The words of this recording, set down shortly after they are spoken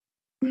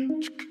Whoa.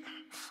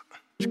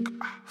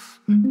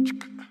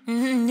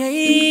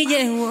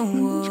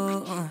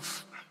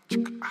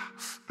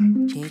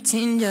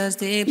 Cheating just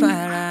the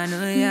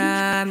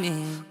paranoia, me.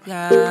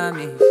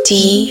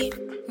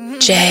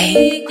 DJ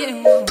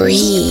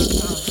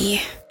Bree.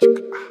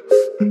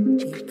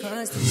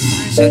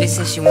 Shorty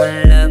said she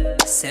wanna love,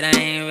 I said I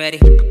ain't ready.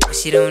 But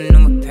she don't know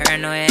my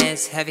paranoia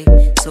is heavy.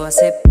 So I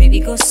said, baby,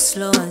 go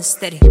slow and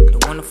steady.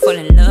 Don't wanna fall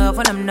in love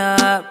when I'm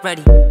not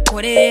ready.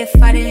 What if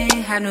I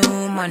didn't have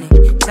no money?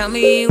 Tell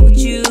me, would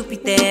you be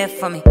there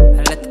for me?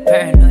 I let the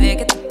paranoia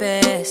get the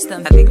best of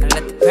me. I think I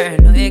let the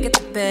paranoia get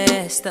the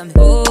best of me.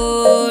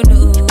 Oh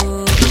no,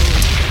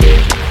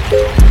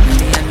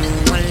 maybe I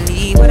don't wanna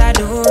leave what I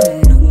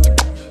don't know.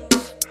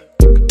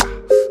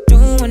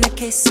 Don't want a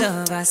case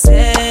of I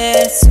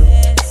said so.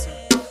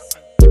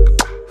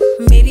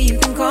 Maybe you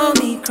can call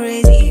me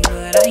crazy,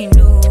 but I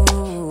know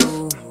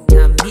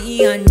not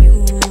me and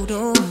you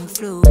don't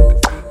flow.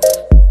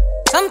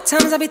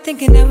 Sometimes I be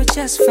thinking that we're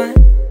just fine.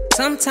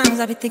 Sometimes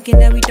I be thinking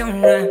that we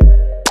don't rhyme.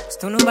 Cause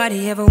don't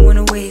nobody ever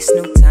wanna waste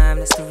no time.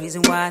 That's the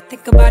reason why I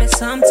think about it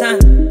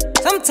sometimes.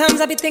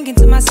 Sometimes I be thinking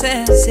to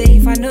myself, say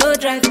if I know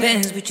drive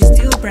Benz, would you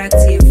still brag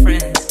to your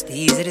friends?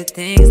 These are the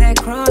things that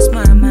cross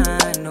my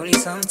mind, only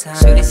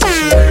sometimes. Shorty said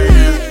she wanna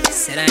love,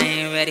 said I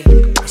ain't ready.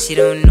 But she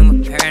don't know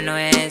my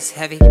paranoia is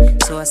heavy.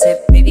 So I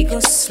said, baby, go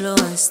slow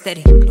and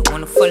steady. Don't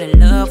wanna fall in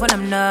love when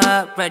I'm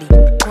not ready.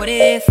 What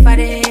if I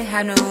didn't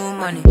have no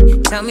money?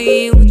 Tell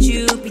me, would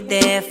you be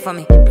there for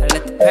me? I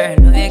let the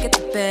paranoia get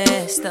the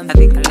best of me. I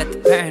think I let the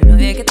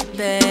paranoia get the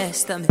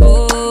best of me.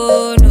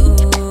 Oh no,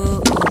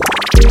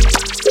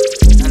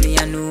 I mean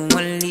I don't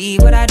wanna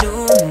leave what I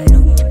don't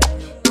know.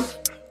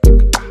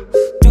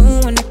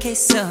 Don't want a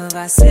case of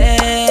I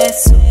said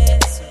so.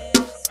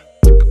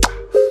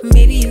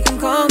 Maybe you can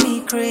call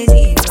me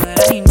crazy, but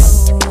I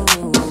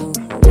know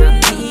not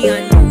me, I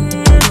know.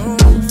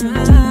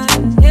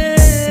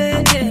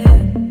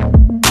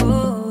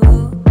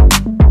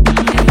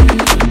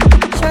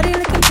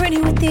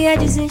 The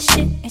edges and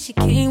shit, and she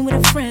came with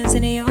her friends,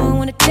 and they all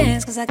wanna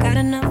dance. Cause I got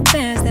enough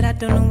fans that I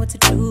don't know what to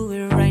do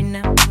with right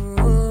now.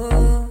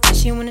 Ooh.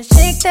 She wanna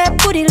shake that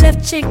booty,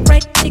 left chick,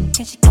 right chick.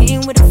 And she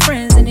came with her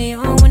friends, and they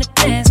all wanna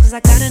dance. Cause I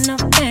got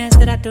enough fans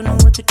that I don't know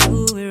what to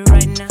do with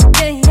right now.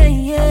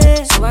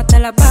 Yeah. So I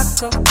tell her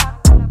back up,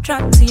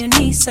 drop to your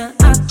knees, son,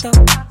 act up.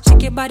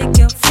 Shake your body,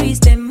 girl, freeze,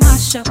 then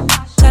mash up.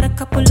 Got a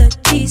couple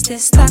of G's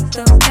that's stacked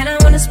up, and I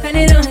wanna spend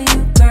it on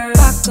you, girl.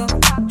 Back up,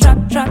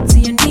 drop to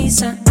your knees,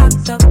 son,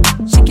 act up.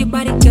 Shake your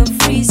body, girl,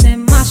 freeze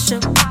and mash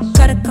up.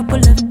 Got a couple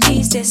of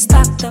G's that's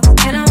stacked up,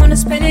 and I wanna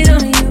spend it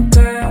on you,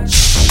 girl.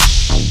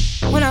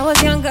 When I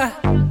was younger,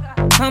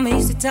 mama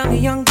used to tell me,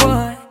 young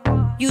boy,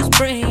 use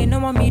brain, no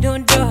mommy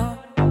don't draw.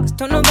 Cause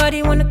don't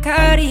nobody wanna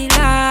carry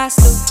last.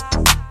 So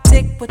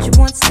take what you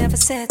once never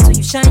said, so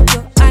you shine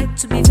your eye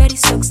to be very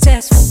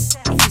successful.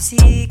 If you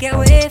see, get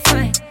away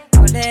fine.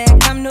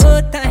 Collect, I'm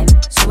no time.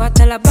 So I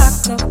tell her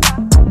back up,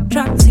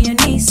 drop to your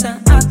knees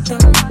and act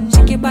up.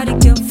 Shake your body,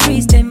 girl,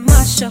 freeze, then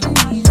mash up.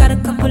 Got a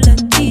couple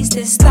of G's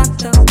that's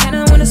stacked up, and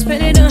I wanna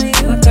spend it on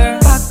you, girl.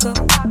 Back up,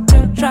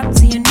 drop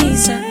to your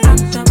knees and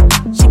act up.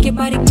 Shake your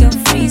body, girl,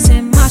 freeze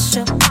and mash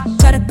up.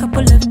 Got a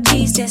couple of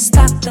G's that's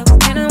stacked up,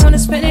 and I wanna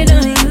spend it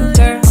on you,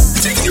 girl.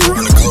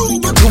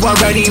 You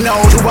already know.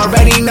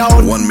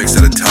 One mix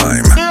at a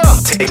time.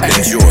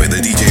 Enjoy the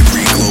DJ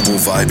Bree Global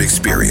Vibe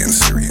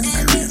Experience.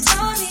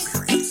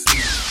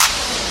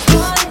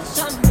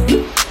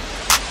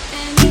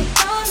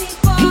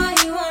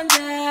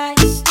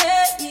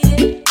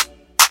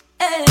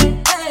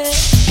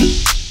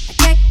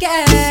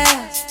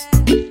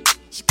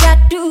 She got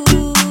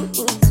dudes,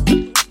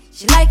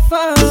 she like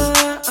fun,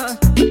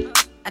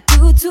 I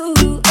do too,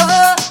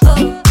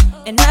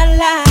 and I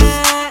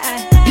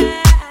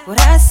like what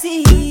I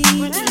see,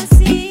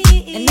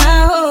 and I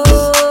hope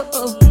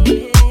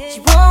she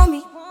want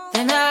me.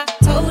 Then I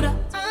told her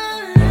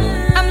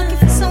I'm looking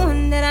for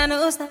someone that I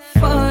know is not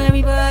for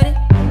everybody.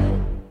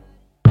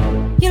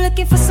 You're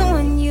looking for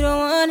someone you don't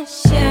wanna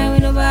share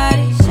with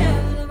nobody.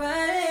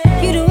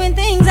 You doing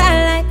things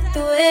I like,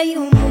 the way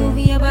you move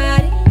your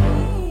body.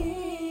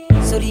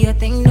 So do your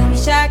thing, don't be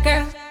shy,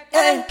 girl.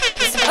 Hey,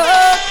 it's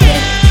okay.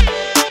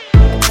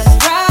 Cause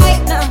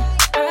right now,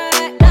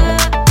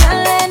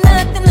 can't let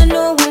nothing or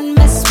no one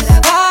mess with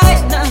our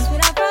vibe now.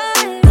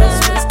 Cause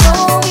what's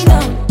going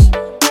on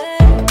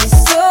is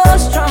so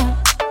strong.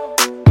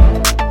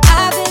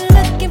 I've been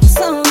looking for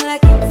someone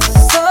like you for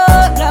so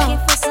long.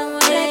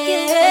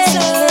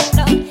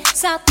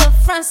 South of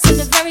France on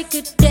a very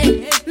good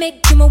day.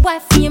 Make you my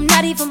wife and I'm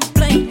not even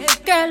playing.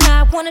 Girl,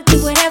 I wanna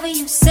do whatever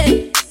you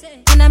say,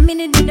 and I mean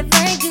it in a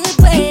very good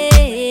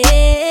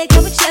way.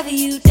 Go whichever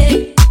you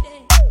did.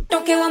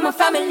 Don't care what my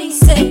family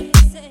say,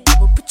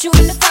 we'll put you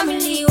in the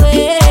family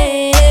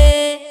way.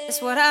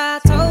 That's what I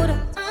told her.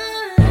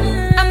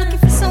 I'm looking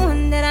for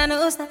someone that I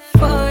know is not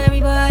for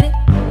everybody.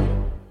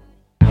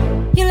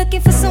 You're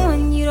looking for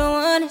someone you don't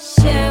wanna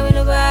share with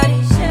nobody.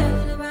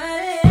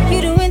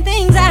 You doing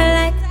things I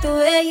like, the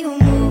way you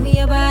move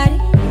your body.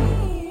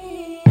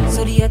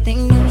 So do your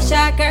thing, don't be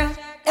shy, girl.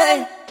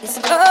 Hey, it's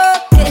okay.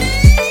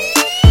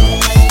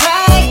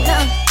 Right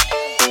now,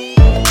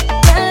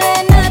 can't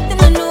let nothing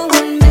or no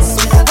one mess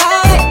with us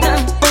right now.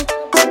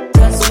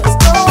 'Cause what's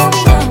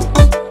going on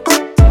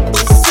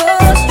is so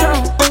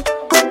strong.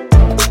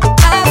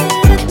 I've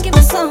been looking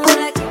for someone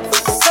like you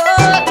for so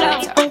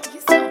long.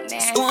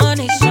 It's one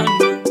nation.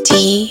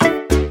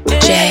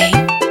 DJ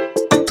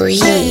Bree.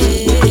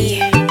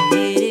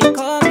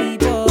 Call me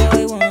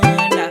boy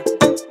wonder.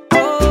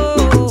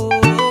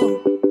 Oh,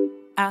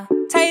 I'll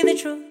tell you the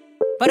truth.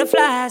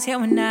 Butterflies here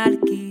when I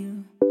look at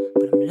you,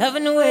 but I'm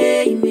loving the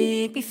way you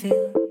make me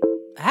feel.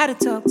 I had to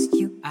talk to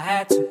you, I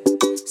had to.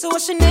 So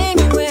what's your name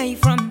and where you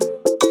from?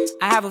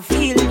 I have a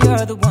feeling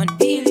you're the one.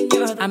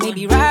 I may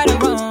be right or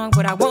wrong,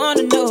 but I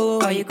wanna know,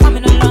 are you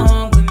coming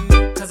along with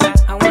me? 'Cause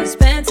I wanna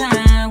spend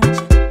time with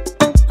you.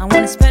 I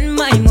wanna spend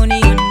my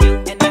money on you,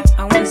 and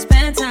I wanna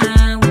spend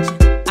time with you.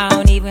 I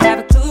don't even have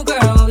a clue,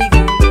 girl, what we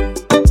gon' do.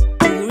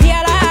 Do you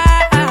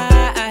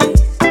realize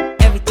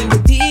everything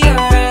will be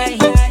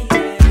alright?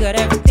 You got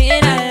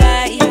everything I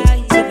like,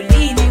 so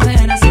believe me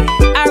when I say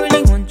I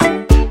really want you.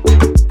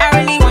 I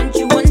really want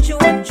you, want you,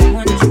 want you,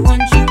 want you,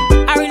 want you.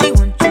 I really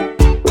want you.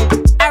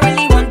 I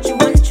really want you,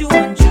 want you,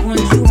 want you,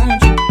 want you,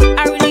 want you.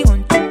 I really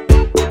want you.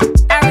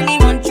 I really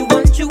want you,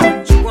 want you,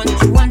 want you, want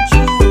you, want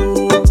you.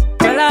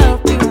 Girl, I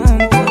hope you want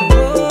me.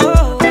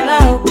 Girl, I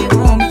hope you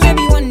want me.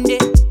 Maybe one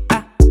day,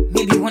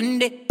 maybe one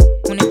day.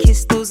 Wanna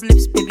kiss those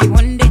lips, baby,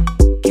 one day.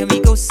 Can we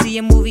go see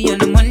a movie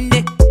on a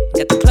Monday?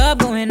 Got the club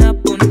going up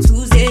on a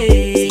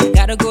Tuesday. You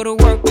gotta go to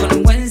work on a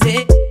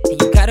Wednesday,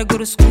 and you gotta go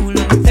to school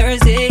on a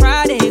Thursday.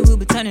 Friday, we'll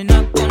be turning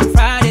up on a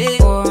Friday,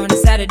 or on a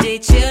Saturday,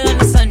 chill on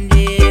a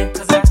Sunday.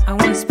 'Cause I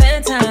wanna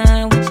spend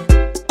time with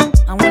you.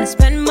 I wanna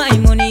spend my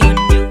money on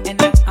you, and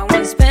I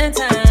wanna spend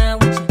time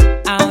with you.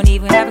 I don't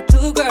even have a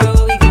clue, girl,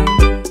 what we gon'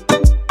 do.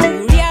 Do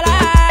you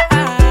realize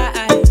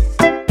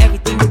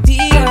everything will be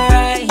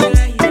alright?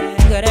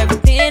 You got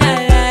everything I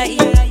like,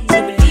 so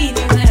believe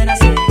me when I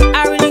say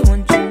I really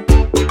want you.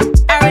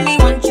 I really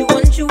want you,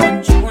 want you,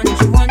 want you, want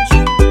you, want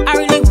you. I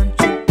really want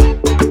you.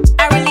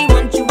 I really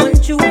want you,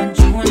 want you, want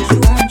you, want you,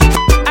 want you.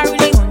 I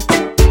really want you.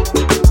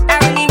 I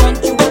really want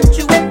you, want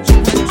you, want you,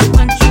 want you,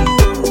 want you.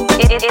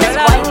 It's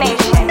one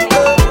nation.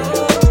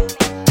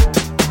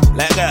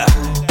 Let go.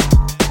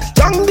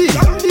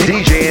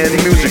 DJ and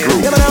Music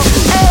Group.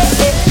 Hey,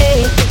 hey, hey.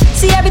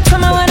 See, every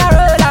time I wanna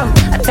roll out,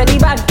 I tell the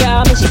bad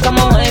girl, me she come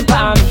on and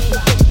palm me.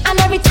 And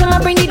every time I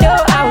bring the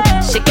dough out,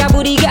 shake your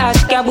booty, girl,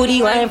 shake your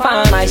booty, wine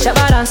for my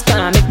shabba dance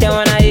can make them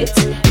wanna hit.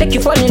 Make you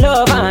fall in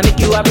love and make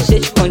you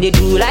appreciate. You when they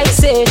do like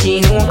say,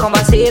 she won't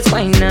conversate,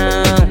 fine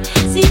now.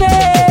 See,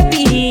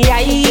 baby,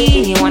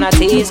 I wanna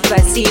taste, 'cause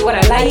I see what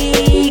I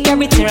like.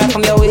 Everything right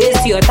from your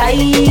waist to your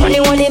thigh. Only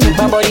one day make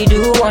my body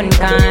do one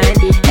kind.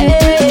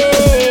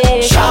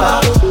 Hey,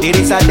 Shabba, it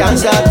is a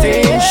dancer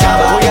thing.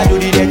 Shabba, oh yeah, do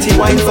the dirty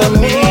wine for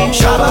me.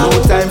 Shabba, no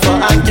time for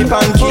hanky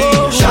panky.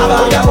 Shabba,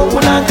 oh yeah,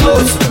 open and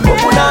close,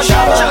 open and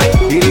Shabba,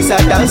 it is a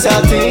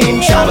dancer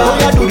thing. Shabba, oh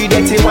yeah, do the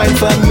dirty wine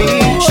for me.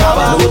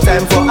 Shabba, no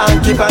time for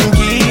hanky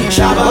panky.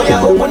 Shabba, oh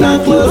yeah, open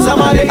and close. I'm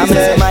a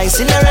lady. My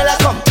Cinderella,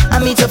 come, I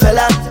meet your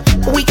fella.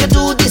 We can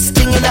do this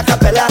thing in a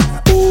cappella.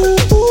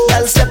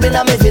 I'll step in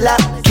a me villa.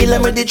 Kill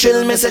them with the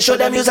chill, me say show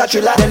them use a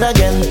thriller. Then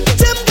again,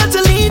 them got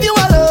to leave you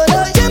alone.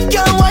 Them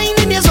can't whine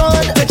in your zone.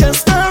 They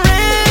just not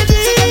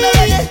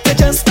ready. They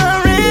just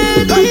not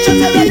ready.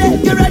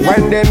 You ready?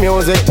 When the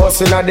music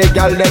bustin' at the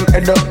gal them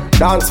head up,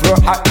 dance for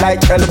hot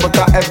like hell but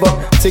a ever.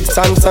 6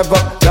 and 7,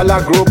 gal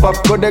a group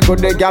up, goody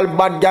gal,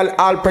 bad gal,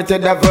 all pretty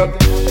devil.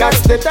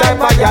 That's the type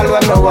of gal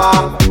when me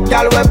want.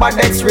 Gal we bad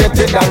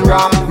X-rated and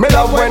raw. Me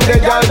love when the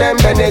gal them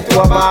bend it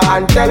over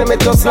and tell me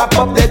to slap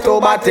up the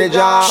tuba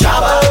jaw.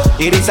 Shabba,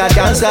 it is a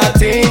dancer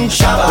thing.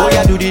 Shabba, oh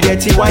yeah, do the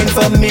dirty wine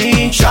for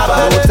me.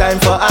 Shabba, no time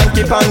for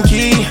hanky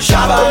panky.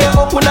 Shabba, oh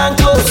yeah, open and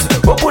close,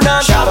 open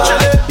and Shabba,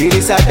 it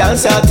is a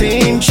dancer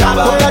thing.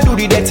 Shabba, oh yeah, do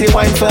the dirty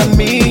wine for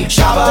me.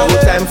 Shabba, no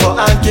time for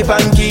hanky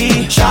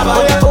panky. Shabba,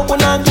 oh yeah,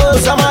 open and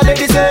close. I'm a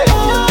lady say.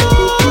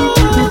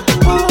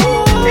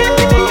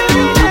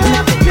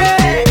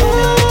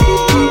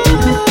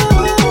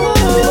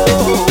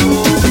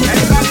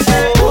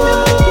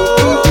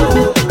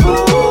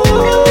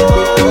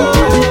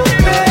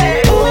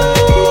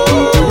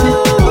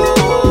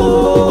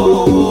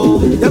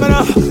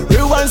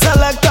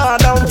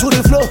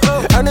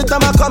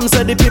 Anytime I come,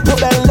 say the people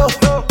bend low.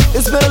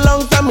 It's been a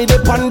long time, me dey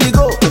on the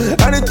go.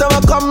 Anytime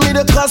I come, me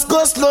the cost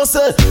go slow.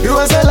 Say you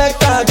want say like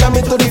that, jam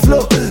me to the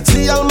flow.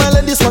 See all my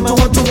ladies want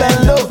to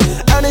bend low.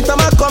 Anytime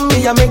I come,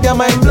 me I make their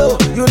mind blow.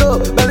 You know,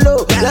 bend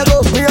low, let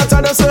go. Me a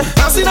try to say,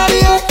 I'm in the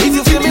air. If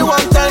you feel me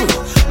one time,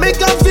 make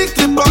a big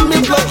clip on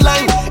me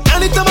bloodline.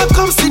 Anytime I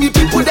come, see the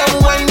people them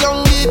wind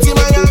down the team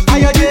I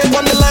there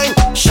on the line.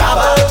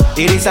 Shabba,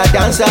 it is a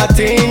dancer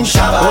thing.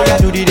 Oh, you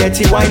do the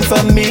dirty wine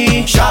for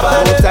me.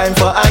 No time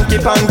for hanky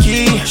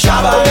panky.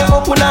 Oh, you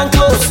open and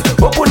close,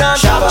 open and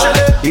close.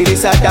 It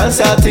is a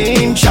dancer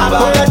thing.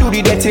 Oh, you do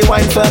the dirty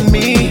wine for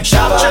me.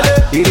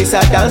 It is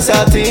a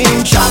dancer thing.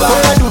 Oh,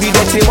 you do the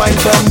dirty wine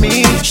for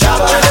me.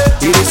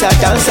 It is a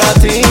dancer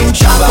thing.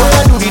 Oh,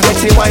 you do the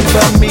dirty wine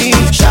for me.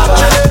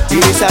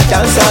 It is a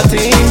dancer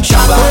thing.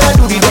 Oh,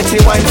 you do the dirty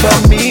wine for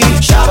me.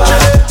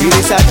 It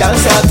is a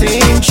dancer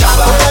thing.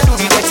 Oh, you do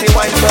the dirty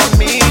wine for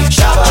me.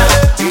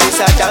 It is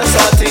a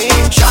dancer thing.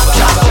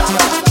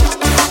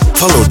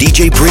 Follow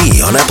DJ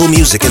Bree on Apple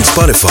Music and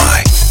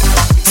Spotify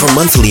for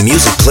monthly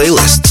music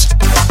playlists.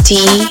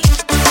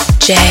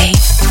 DJ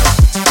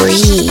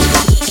Bree.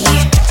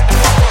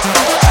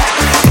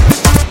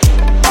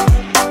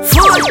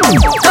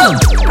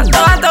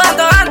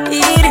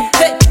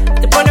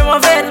 Te pone a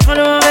mover,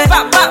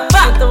 pa, pa,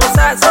 pa. Te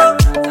gozas,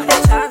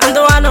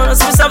 ando ano, no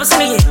se sabe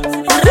sin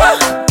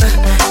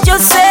Yo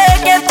sé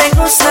que te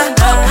gusta,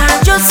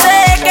 yo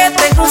sé que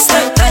te gusta.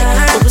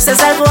 Porque usted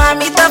es algo a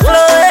mitad flow,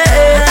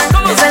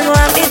 es algo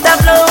a mitad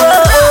flow.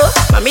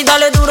 Mami,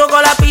 dale duro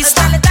con la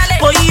pista,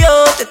 pues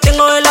yo te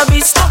tengo en la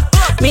vista.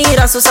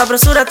 Mira, su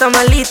sabrosura está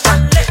malita.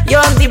 Yo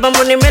a ti pa'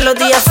 poner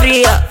melodía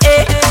fría.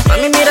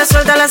 Mami, mira,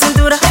 suelta la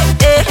cintura.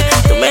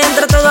 Tú me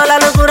entras toda la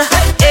locura.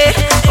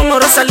 Como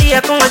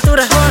Rosalía con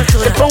altura.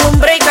 Te pongo un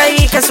break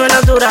ahí que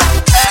suena dura.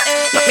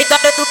 Mami,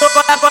 dale duro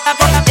con la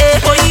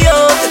pues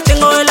yo te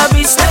tengo en la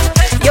vista.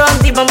 Yo a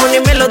ti pa'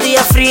 poner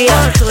melodía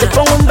fría. Te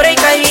pongo un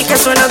break ahí que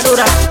suena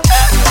dura.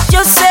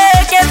 Yo sé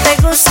que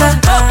te gusta,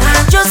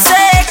 yo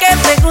sé que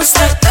te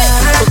gusta.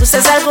 Porque usted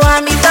es algo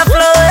a mitad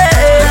flow,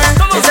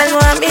 es algo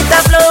a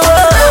mitad flow.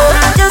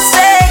 Yo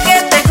sé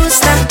que te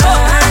gusta,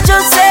 yo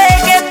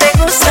sé que te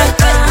gusta.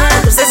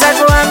 Porque usted es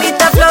algo a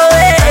mitad flow,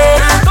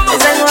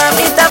 es algo a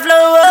mitad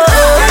flow.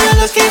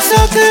 You're looking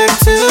so good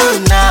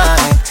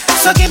tonight,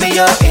 so give me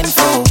your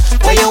info.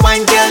 Where you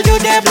wine, girl, you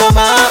dey blow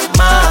my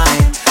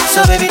mind.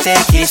 So baby,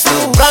 take it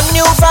slow. Brand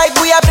new vibe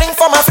we a bring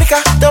from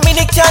Africa.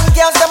 Dominican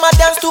girls, them a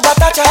dance to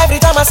Batacha. Every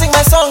time I sing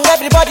my song,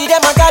 everybody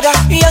them a gather.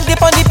 Young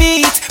dip on the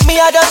beat,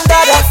 me I done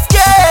dada.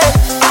 Yeah,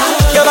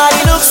 your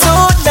body looks so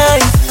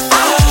nice,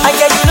 and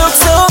yeah, you look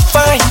so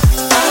fine.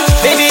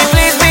 Baby,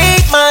 please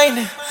be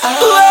mine.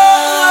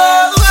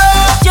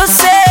 Yo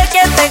sé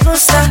que te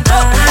gusta,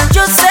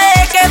 yo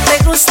sé que te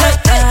gusta.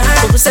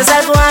 Porque usted es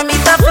algo a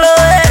mitad flow,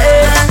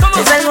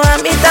 es algo a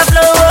mitad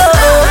flow.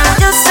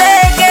 Yo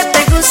sé que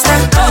te gusta,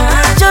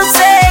 yo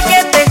sé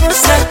que te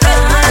gusta.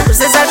 Porque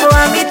usted es algo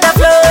a mitad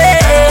flow,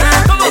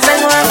 es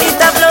algo a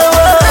mitad flow.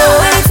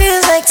 When it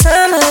feels like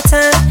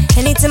summertime,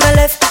 Henny to my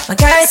left, my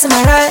guys to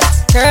my right.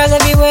 Girls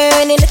everywhere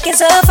and they looking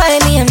so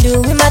fine. Me, I'm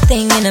doing my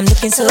thing and I'm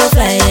looking so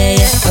fly,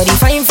 yeah, yeah. All the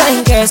fine,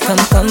 fine girls come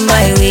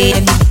my way. They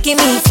be making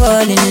me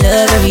fall in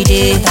love every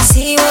day. I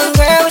see one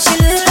girl, but she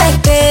look like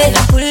that, and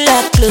I pull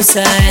up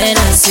closer and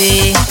I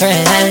say, girl,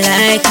 I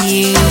like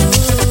you,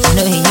 I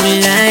know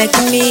you like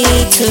me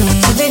too.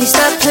 So baby,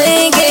 stop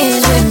playing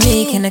games with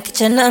me. Can I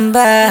get your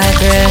number,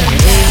 girl?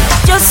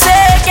 Yo sé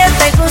que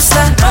te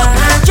gusta,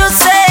 yo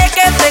sé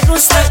que te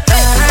gusta.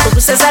 Porque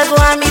usted es algo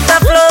a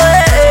mitad flow,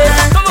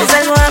 es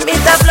algo a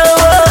mitad flow.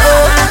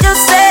 Yo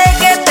sé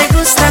que te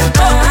gusta,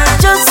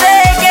 yo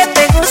sé que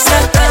te gusta.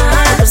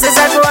 Porque usted es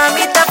algo a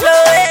mitad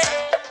flow.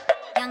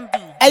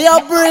 Hey, yo,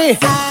 Bree.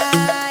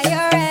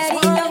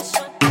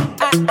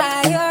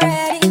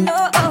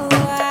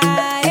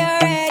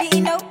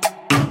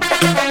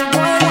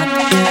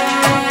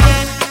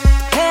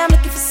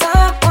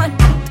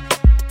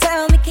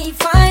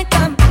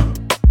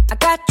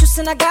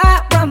 And I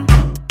got rum,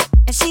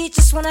 and she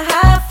just wanna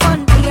have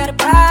fun. We got a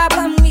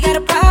problem, we got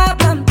a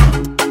problem.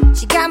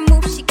 She got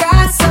moves, she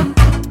got some.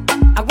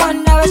 I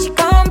wonder where she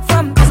come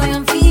from, cause I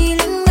am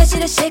feeling where she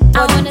the shake.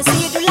 I wanna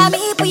see you do like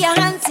me, put your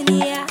hands in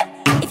the air.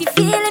 If you're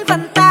feeling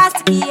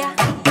fantastic, yeah.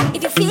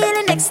 If you're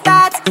feeling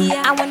ecstatic,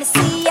 yeah. I wanna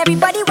see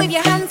everybody wave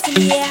your hands in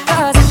the air.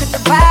 Cause I got the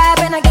vibe,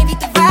 and I gave you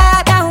the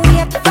vibe. Now we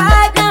have the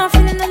vibe, now I'm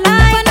feeling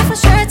alive. And for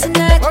sure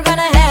tonight, we're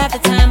gonna have the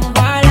time of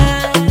our life.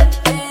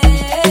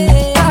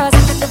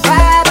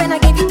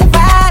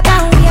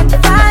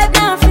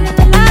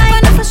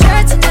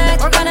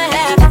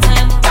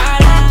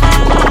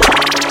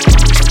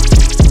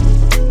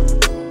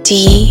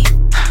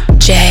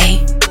 DJ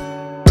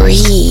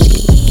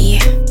Bree.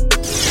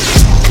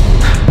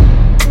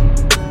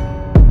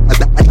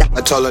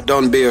 I told her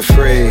don't be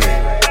afraid.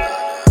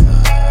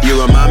 You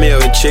remind me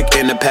of a chick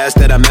in the past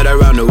that I met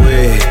around the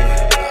way.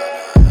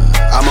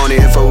 I'm only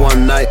here for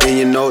one night and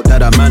you know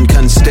that a man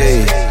can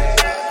stay.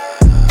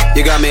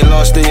 You got me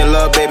lost in your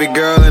love, baby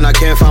girl, and I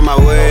can't find my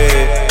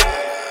way.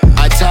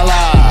 I tell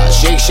her,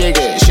 shake, shake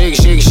it, shake,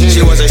 shake, shake.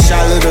 She was a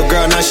shy little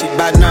girl, now she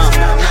bad now.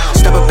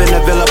 Step up in the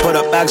villa, put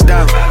her bags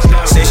down.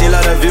 Say she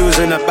love the views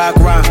in the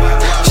background.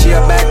 She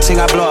a bad ting,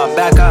 I blow her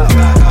back out.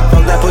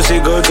 Fuck that pussy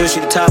good till she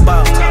top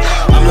out.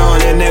 I'm the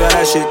only nigga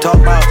that she talk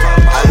about.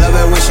 I love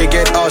it when she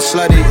get all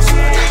slutty.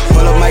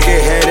 Pull up, might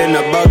get head in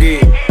the buggy.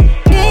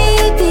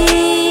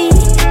 Baby,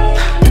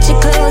 put your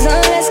clothes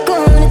on, let's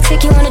go. I wanna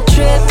take you on a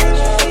trip.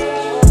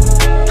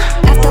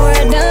 Afterwards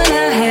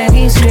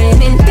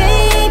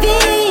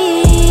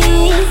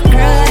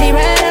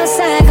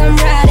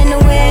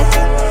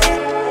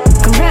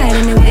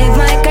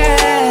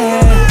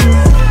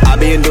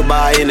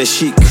kinda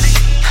chic.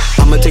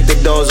 I'ma take the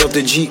doors off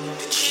the Jeep.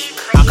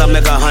 I can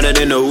make 100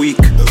 in a week.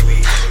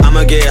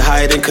 I'ma get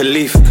higher than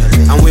Khalif.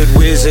 I'm with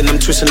Wiz and I'm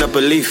twisting up a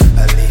leaf.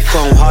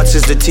 Chrome hearts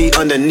is the T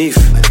underneath.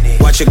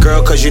 Watch your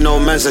girl cause you know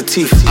man's a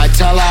thief. I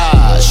tell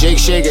her, shake,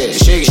 shake it,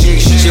 shake, shake,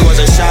 shake. She was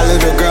a shy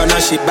little girl, now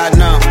she back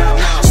now.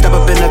 Step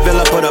up in the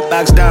villa, put her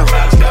bags down.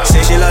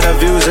 Say she love the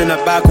views in the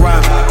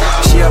background.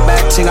 She a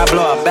bad thing, I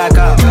blow her back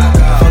out.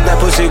 Fuck that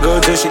pussy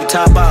good till she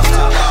top out.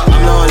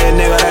 I'm the only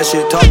nigga that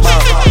shit talk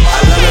about. I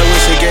love it when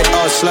she get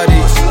all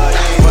slutty.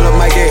 Pull up,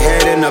 might get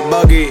head in the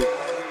buggy.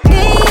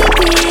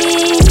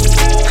 Baby,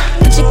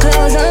 put your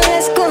clothes on,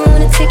 let's go. I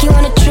wanna take you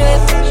on a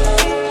trip.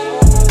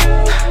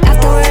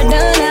 After we're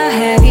done, I'll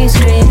have you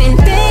screaming,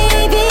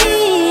 baby.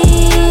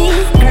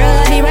 Girl,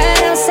 I'll be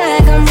right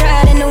outside, come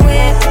ride in the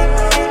whip.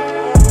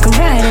 Come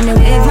ride in the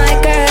whip, my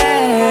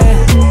girl.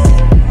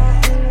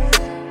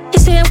 You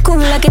say I'm cool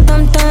like a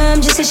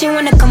tom-tom. Just say she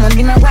wanna come and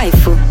be my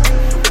waifu.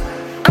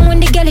 I'm when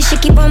the girl is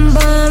shaky bum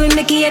bum and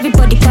make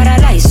everybody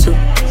paralyze you.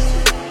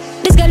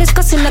 This girl is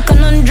cussing like a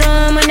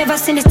conundrum. I never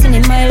seen this thing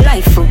in my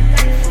life, oh.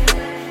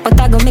 But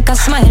I gon' make her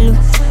smile, oh.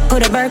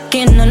 Put a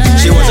Birkin on her.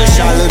 She was a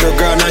shy little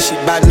girl, now she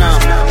bad now.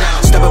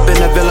 Step up in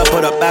the villa,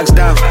 put her bags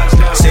down.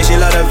 Say she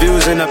love the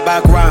views in the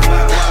background.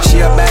 She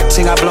a bad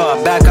thing, I blow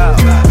her back out.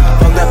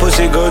 Fuck that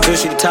pussy good till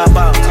she top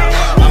out.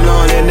 I'm the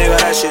only nigga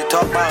that shit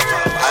talk about.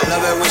 I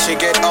love it when she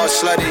get all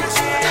slutty.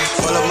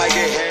 Pull up, might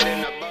get head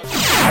in the bug.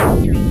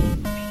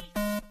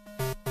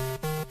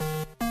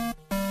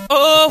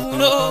 Oh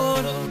no,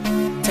 no.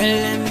 Tell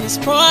them this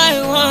boy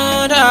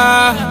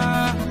wonder.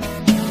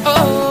 Oh,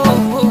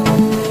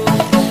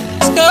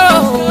 let's go,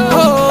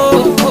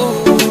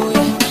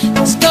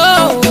 let's go.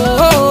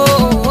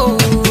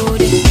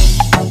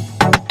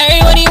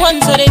 Everybody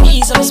wants what they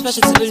need, something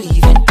special to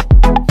believe in.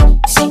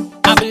 See,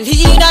 I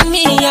believe that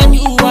me and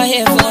you are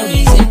here for a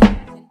reason.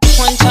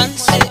 One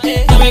chance,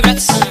 no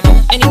regrets.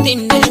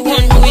 Anything that you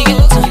want, we get.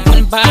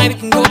 Wanna buy, we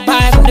can go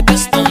buy from the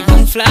best.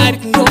 Wanna fly, we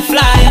can go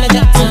fly on a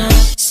jet.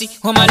 See,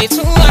 homale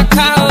to a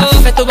cow.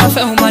 Feto ba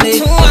fe homale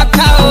to a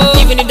cow.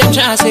 Even if them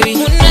try say we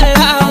wouldn't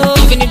allow.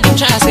 Even if them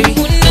try say we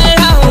wouldn't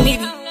allow.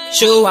 Maybe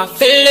show I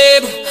feel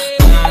it.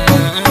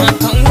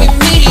 Come with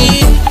me.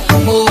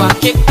 Oh, I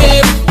keep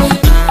it.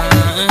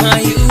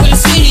 You will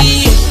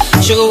see.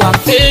 Show I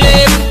feel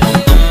it.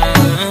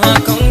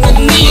 Come with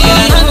me.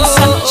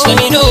 Just let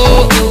me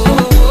know.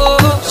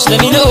 Just let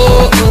me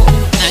know.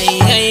 Aye,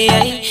 aye,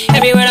 aye.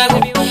 Everywhere I go,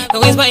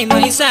 always by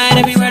my side.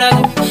 Everywhere I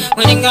go,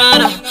 when in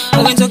Ghana.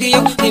 In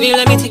Tokyo, maybe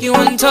let me take you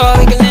on tour.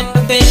 We can end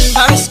up in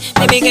Paris,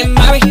 maybe get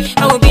married.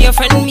 I will be your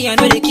friend, me, I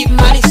know they keep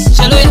malice.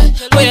 Shallow,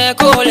 yeah,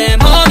 call them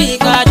mommy.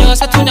 God,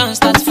 just have to dance,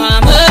 that's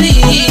family.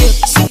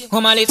 See,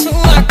 homale to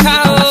a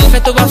cow.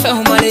 Feto ba fe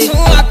homale to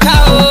a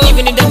cow.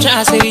 Even if them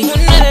try say we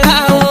wouldn't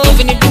allow.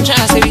 Even if them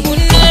try say we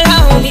wouldn't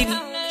allow. Maybe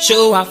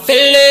show I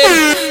feel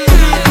it.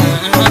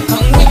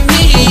 Come with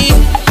me.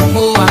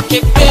 Oh, I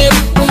keep it.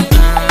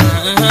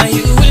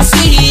 You will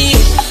see.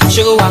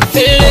 Show I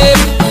feel it.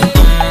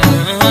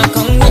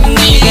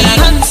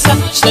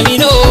 Just let me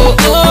know,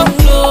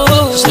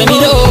 just let me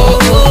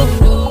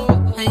know.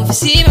 And if you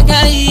see my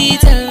guy,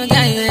 tell my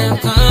guy that I'm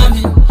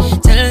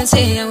coming. Tell him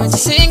say I want to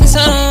sing a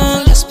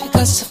song just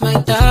because of my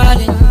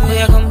darling. Oh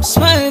yeah, come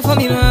smile for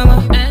me,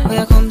 mama. Oh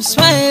yeah, come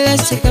smile,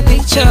 let's take a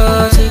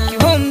picture. Take you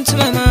home to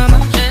my mama,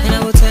 and I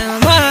will tell my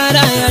mother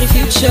I are the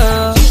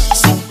future.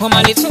 See,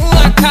 homale to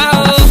a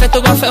cow,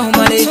 feto ba fe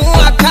homale to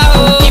a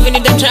cow. Even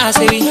if them try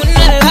say we wouldn't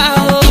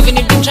allow, even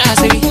if them try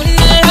say we wouldn't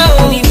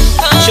allow,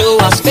 show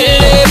us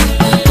feeling.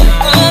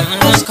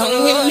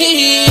 Come with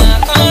me,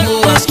 come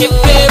on, skip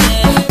it.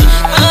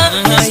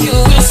 You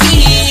will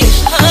see,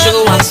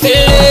 show us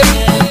feeling.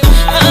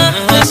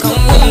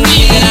 Come with me,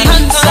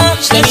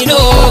 just let me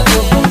know,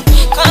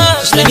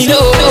 just let me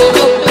know.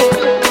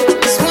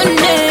 It's one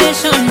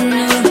nation.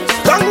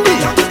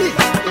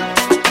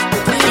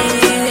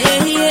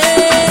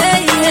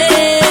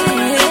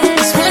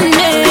 It's one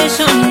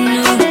nation.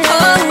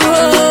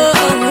 Oh.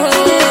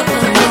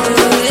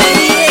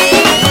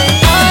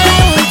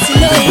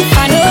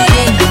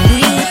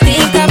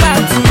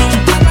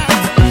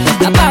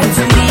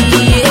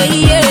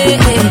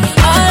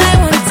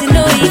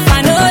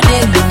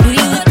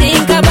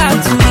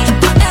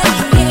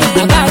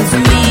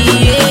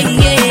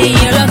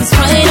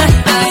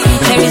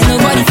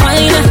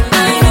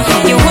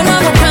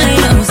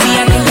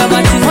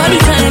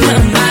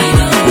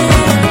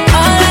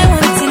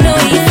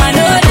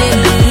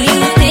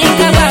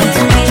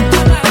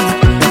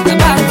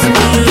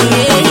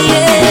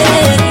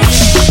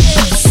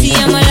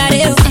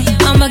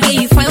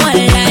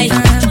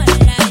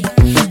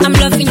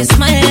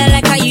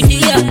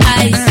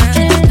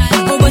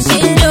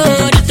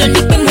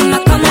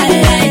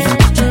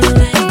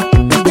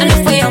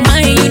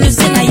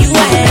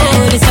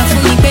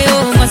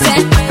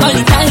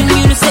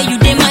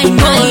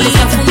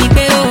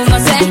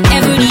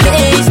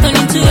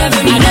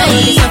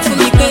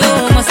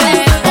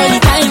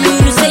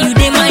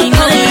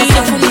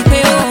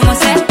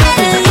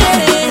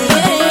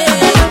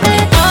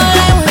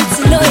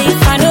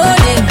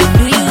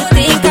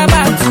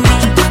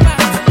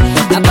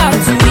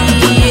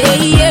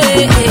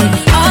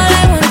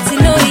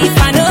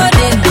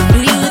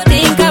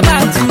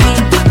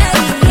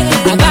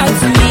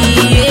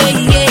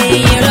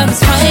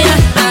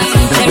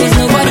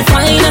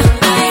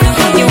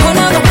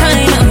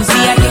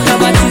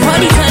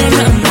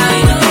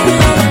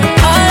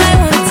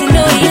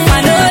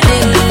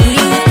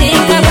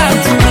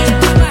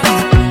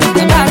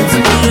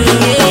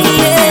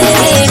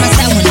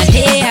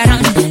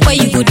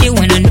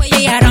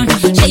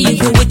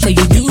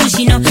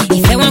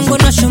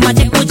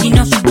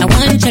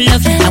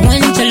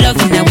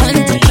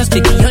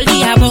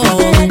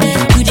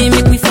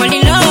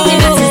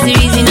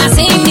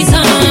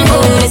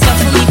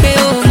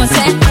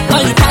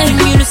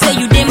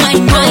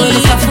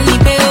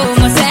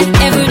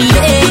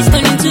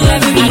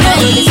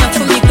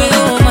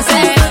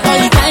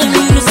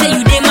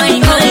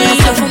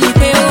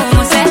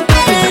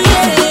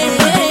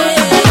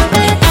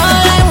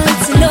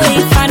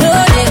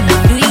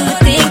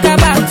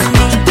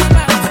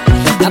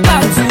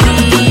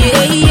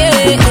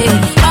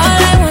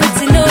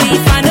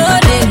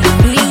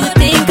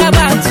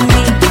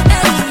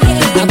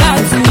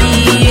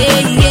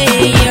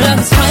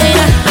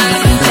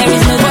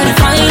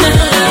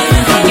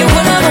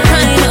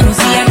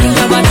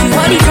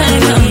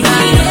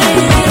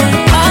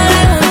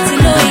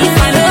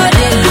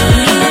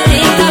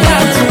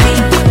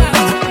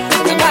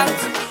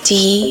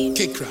 DJ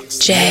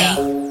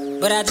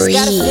But I just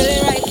gotta feel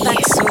it right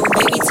back. So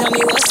baby, tell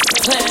me what's the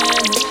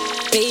plan.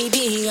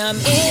 Baby, I'm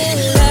in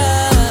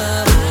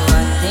love.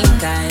 I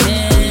think I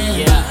am.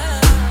 Yeah.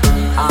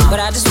 But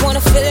I just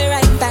wanna feel it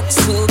right back.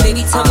 So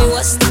baby, tell me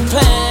what's the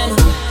plan.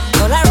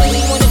 All I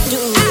really wanna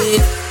do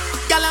is,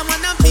 girl, I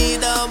wanna be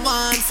the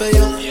one for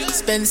you.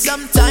 Spend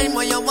some time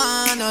when you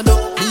wanna do.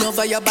 Me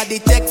over your body,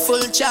 take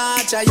full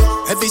charge of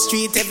you. Every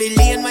street, every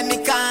lane, when the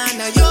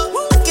corner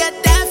you. Get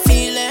that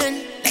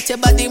feeling that your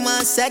body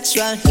wants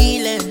sexual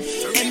healing.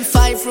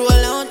 M5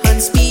 roll out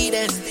and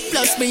speeding.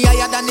 Plus me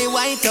higher than the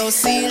White House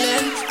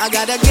ceiling. I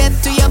gotta get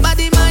to your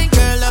body, my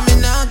girl, I'm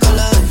in a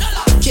color.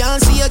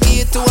 Can't see you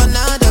get to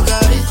another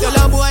girl. Your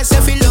love boy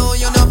say feel low,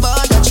 you no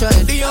bother try.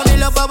 The only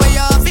love away you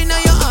have in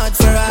your heart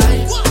for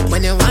right.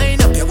 When you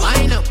wind up, you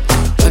wind up.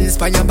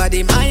 Span your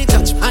body, my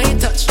touch, my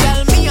touch.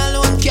 Tell me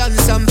alone can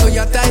sample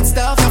your tight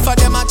stuff. Half of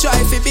them I try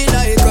to be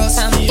like us.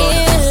 I'm in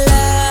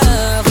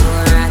love,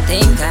 or I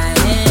think I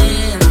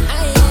am.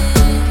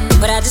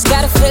 But I just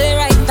gotta feel it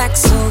right back.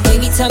 So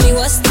baby, tell me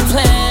what's the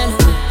plan.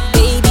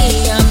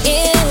 Baby, I'm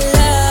in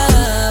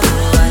love,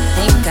 or I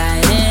think I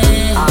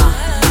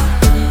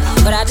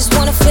am. But I just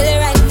wanna feel it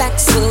right back.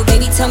 So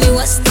baby, tell me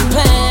what's the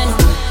plan.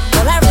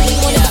 All I really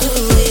wanna do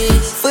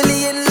is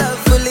fully in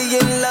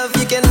love,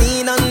 you can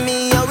lean on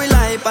me or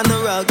rely on the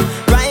rug.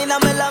 Right now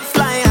my love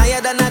flying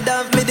higher than a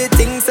dove. Me the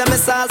things that me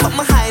solve, but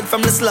me hide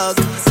from the slug.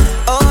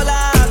 Oh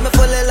Lord, me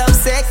full of love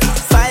sick.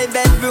 5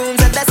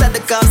 bedrooms and that's at the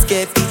cup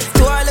skip.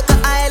 To our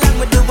little island,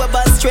 we do a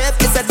bus trip.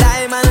 It's a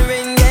diamond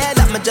ring, yeah,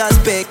 that me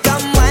just pick.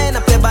 Come wine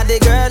up your body,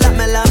 girl, that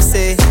me love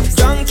say.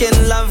 Drunk in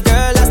love,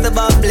 girl, that's the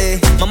bubbly.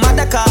 My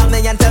mother call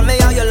me and tell me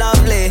how you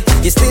lovely.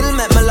 You still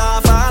make me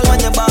laugh all when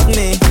you bug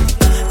me.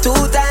 2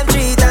 times,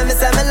 3 times, me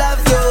say me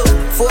love you.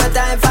 4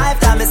 times, 5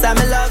 times, me say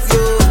me love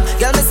you.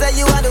 Girl, me say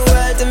you are the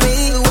world to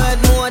me.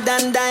 Worth more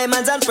than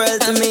diamonds and pearls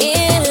to me.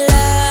 I'm in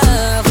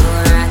love,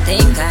 or I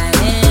think I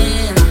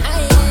am.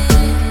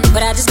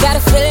 But I just gotta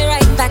feel it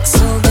right back.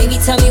 So baby,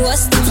 tell me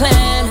what's the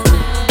plan.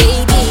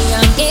 Baby,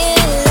 I'm in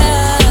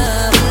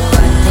love,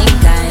 or I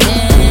think I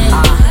am.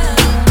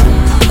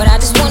 But I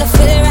just wanna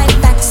feel it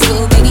right back.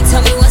 So baby,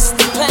 tell me what's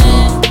the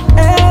plan.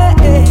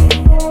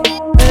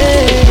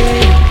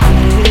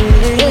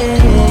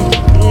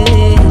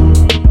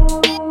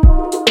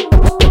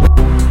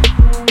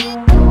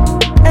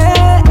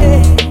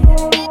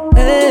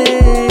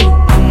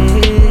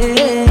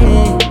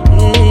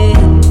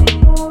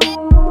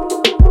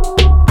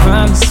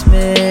 Promise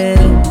me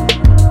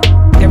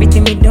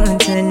everything we doing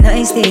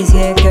tonight stays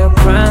here, girl.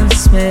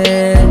 Promise me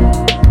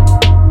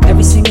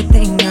every single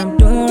thing I'm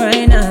doing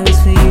right now is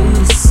for you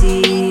to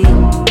see.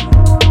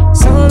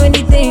 So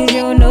many things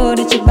you don't know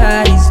that your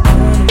body's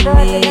doing to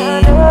me.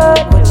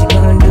 What you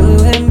gonna do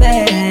with me?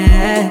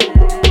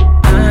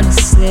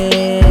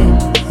 Honestly,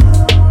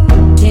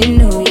 didn't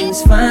know you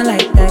was fine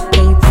like that.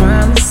 Can you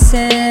promise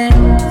it?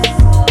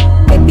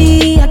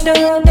 Baby, I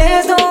don't,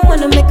 there's no one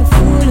to make a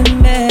fool of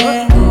me.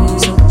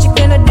 So what you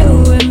gonna do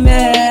with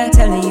me?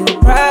 Telling you I'll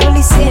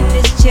probably sit in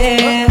this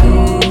chair,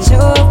 show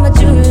off my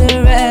jewelry.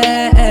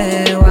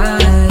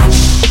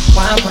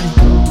 Why on it,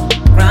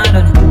 grind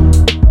on it.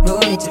 No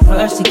need to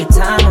rush, take your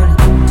time on it.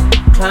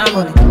 Climb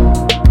on it,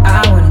 I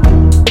want it.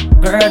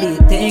 Girl, do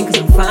your thing, cause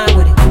I'm fine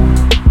with it.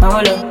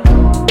 All up,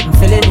 I'm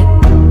feeling it.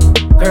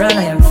 Girl,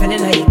 I am feeling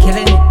how you're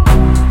killing it.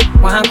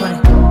 Why on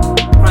it,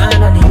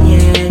 grind on it,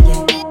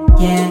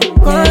 yeah.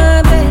 Go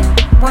on, babe,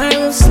 why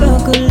real slow,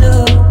 go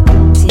low.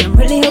 See, I'm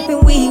really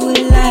hoping we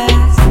will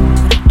last,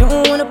 but I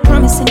don't wanna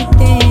promise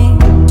anything.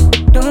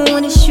 Don't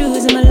want any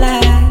shoes in my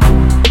life.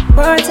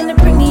 Bartender,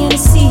 bring me in the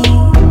sea,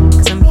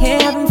 cause I'm here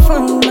having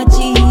fun with my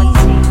G's.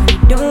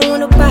 I don't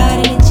want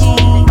nobody energy.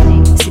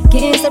 It's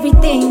against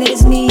everything that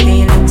is me.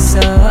 You look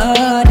so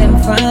damn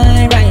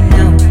fine right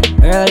now.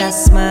 Girl, that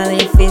smile on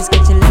your face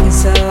got you looking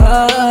so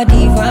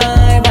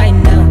divine right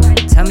now.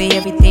 Tell me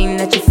everything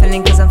that you're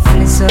feeling, cause I'm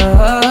feeling so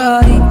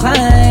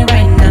inclined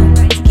right now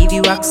to give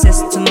you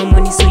access to my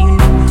money, so you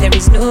know there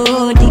is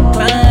no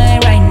decline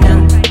right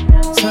now.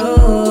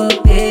 So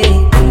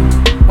baby,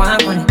 why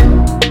on it,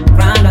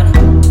 grind on it.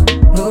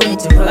 No need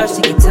to rush,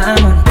 take your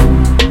time on it.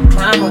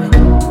 Climb on it,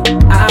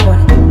 I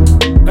want it.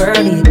 Girl,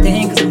 do your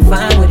thing, cause I'm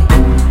fine with it.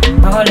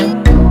 All up,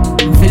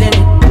 I'm feeling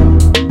it.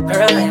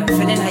 Girl, I am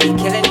feeling how you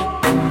killing it.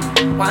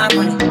 Why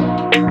on it.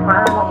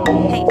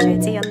 Hey,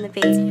 Trudy on the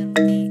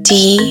beat.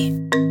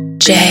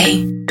 DJ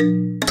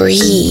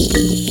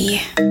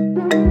Bree.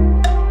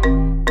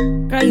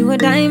 Girl, you a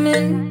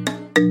diamond.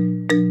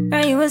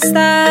 Girl, you a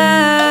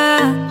star.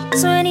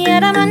 So any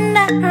other man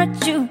that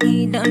hurt you,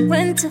 he done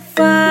went too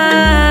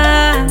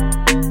far.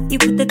 You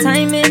put the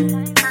time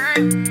in,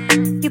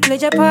 you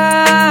played your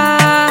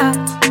part.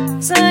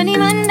 So any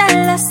man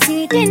that lost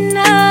you didn't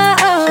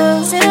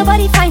know. Say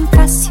nobody find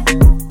past you.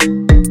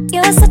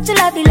 You're such a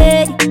lovely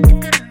lady,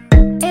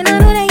 and I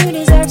know that you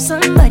deserve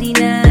somebody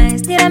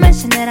nice. Did I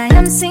mention that I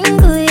am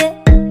single yet?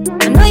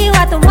 I know you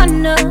are the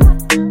one, no.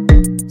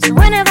 So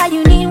whenever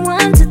you need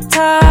one to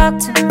talk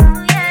to,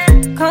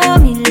 call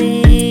me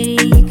lady.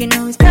 You can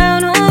always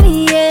count on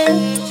me, yeah.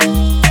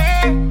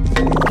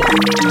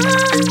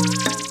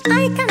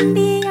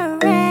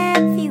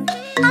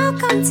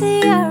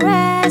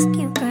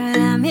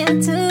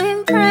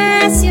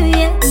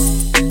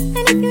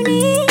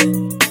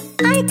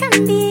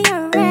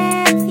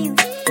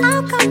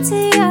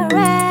 coming to your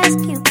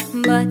rescue.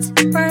 But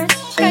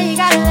first, girl, you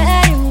gotta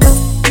let him go.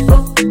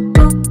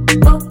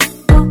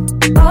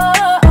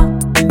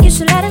 You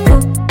should let him go.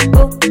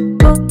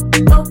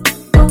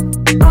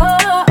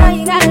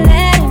 You gotta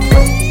let him go.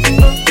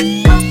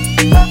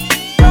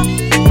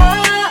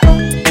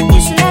 You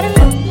should let him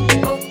go.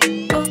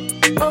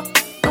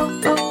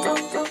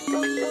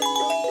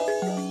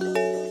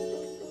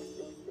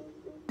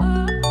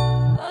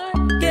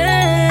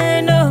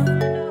 Yeah, no.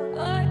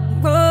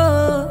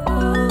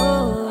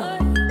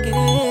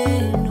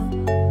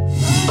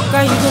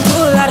 Girl, you been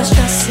through a lot of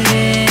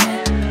stressing.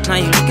 Now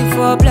you're looking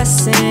for a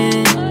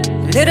blessing.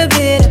 A little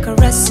bit of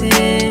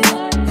caressing,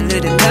 a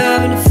little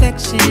love and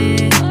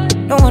affection.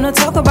 Don't wanna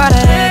talk about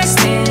an ex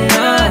thing,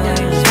 no,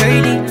 it's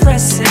very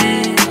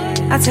depressing.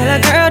 I tell her,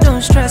 girl,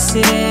 don't stress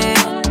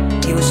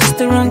it. He was just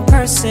the wrong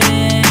person.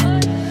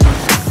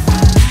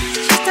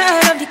 She's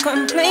tired of the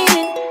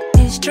complaining,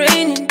 it's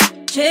draining.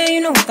 Jay,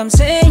 you know what I'm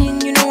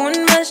saying. You know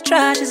one man's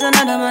trash is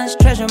another man's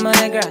treasure,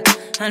 my girl.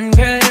 And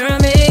girl, you're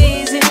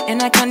amazing.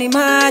 And I can't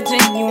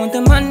imagine you want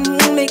the man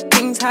who make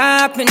things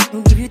happen,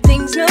 who give you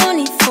things no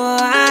need for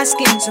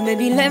asking. So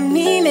baby, let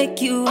me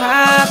make you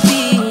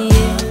happy,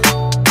 yeah.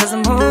 Cause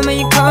I'm home and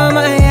you caught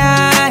my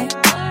eye.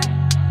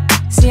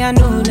 See, I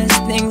know there's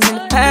things in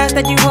the past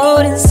that you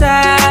hold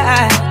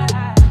inside.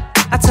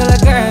 I tell a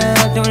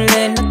girl, don't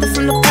let nothing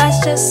from the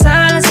past just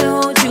silence and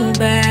hold you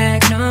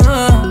back,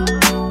 no.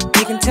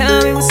 You can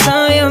tell me what's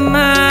on your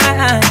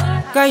mind.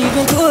 Girl, you've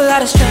been through a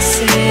lot of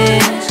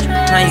stressing.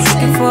 Now you're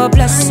looking for a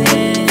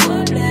blessing.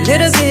 A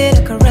little bit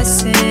of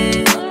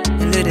caressing,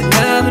 a little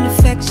love and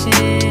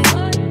affection.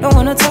 Don't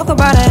wanna talk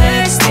about an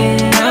ex thing,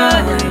 no,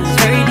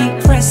 it's very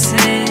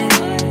depressing.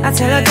 I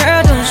tell a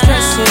girl, don't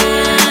stress it.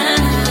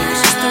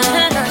 It's just the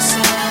wrong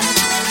person.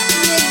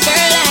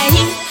 Girl, I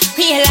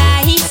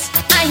realize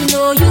I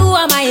know you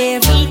are my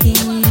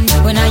everything.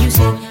 When I you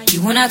say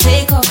you wanna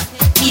take up,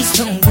 please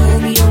don't go,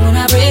 me don't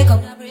wanna break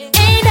up.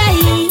 And I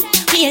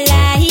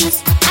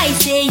realize I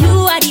say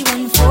you are the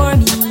one for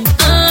me.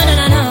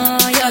 No,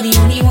 you're the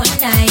only one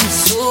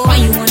nice. So why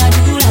you wanna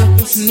do like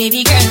this?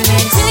 Maybe girl,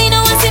 let's really no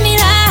one see me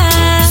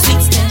laugh.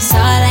 Sweet stems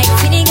are like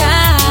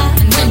vinegar,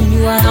 and when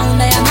you are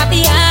around I am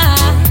happier.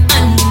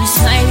 And when you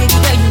smile, baby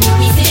girl, you make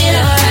me feel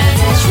alright.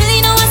 There's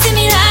really no one see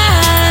me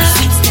laugh.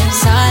 Sweet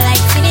stems are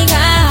like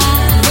vinegar,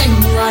 and when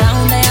you are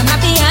around I am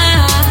happier.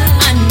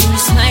 And when you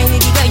smile,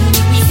 baby girl, you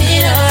make me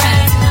feel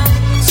alright.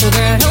 So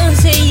girl, don't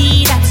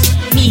say that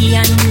me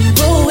and you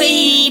go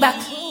way back.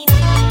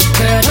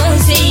 Girl, don't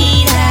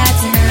say that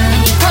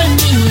you call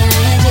me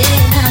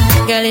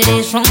Angela. Girl, it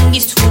is wrong,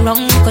 it's too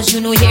wrong. Cause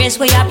you know here's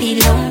where I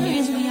belong.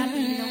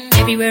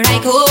 Everywhere I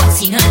go, I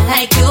see none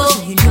like you.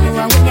 You know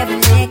I would never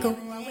let go.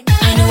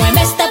 I know I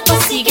messed up,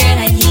 but see girl,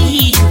 I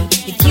need you.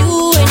 With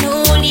you and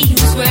only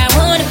you's where I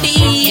wanna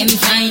be. I'm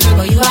fine,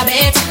 but you are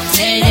better.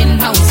 Tell them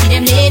how we see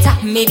them later.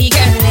 Maybe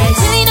girl,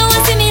 let's really no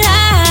one see me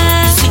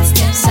laugh. Sweet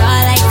stems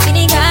are like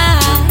vinegar,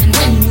 and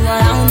when you are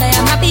around I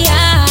am happier.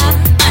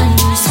 And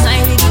when you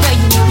smile, baby girl,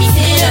 you make me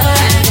feel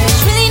alright. There's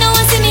really no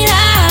one see me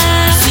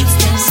laugh. Sweet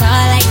stems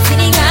are like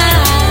vinegar,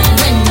 and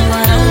when you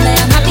are around I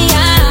am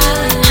happier.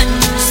 And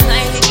when you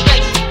smile, baby girl,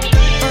 you make me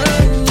feel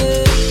alright.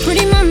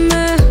 Pretty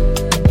mama,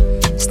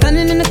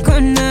 standing in the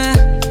corner.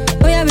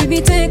 Oh yeah, baby,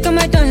 take all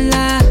my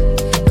dollar.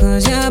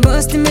 Cause you're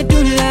busting my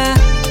doula.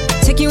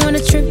 Take you on a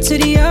trip to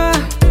the yard.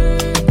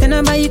 Then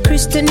I buy you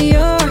Christian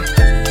Dior.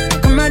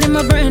 Come ride in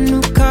my brand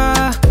new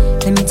car.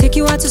 Let me take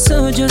you out to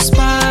Sojo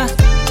Spa.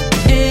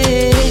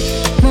 Hey,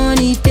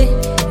 money day,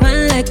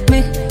 man like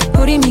me,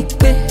 booty me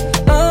pay.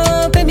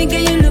 Oh, baby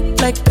girl, you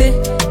look like me.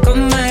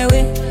 Come my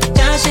way,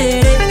 just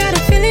shit it. I got a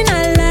feeling I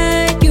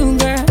like you,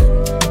 girl.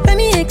 Let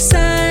me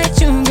excite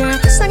you, girl.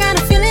 Cause I got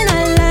a feeling I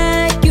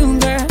like you,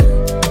 girl.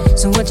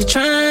 So what you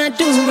tryna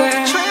do,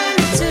 girl?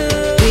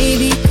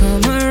 Baby,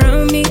 come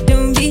around me,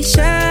 don't be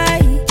shy.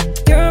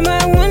 You're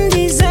my one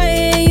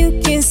desire,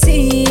 you can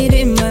see it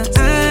in my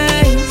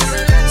eyes.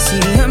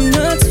 See, I'm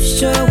not too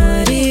sure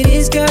what it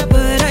is, girl,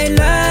 but I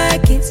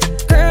like it.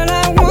 Girl,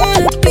 I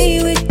wanna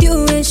be with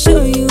you and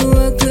show you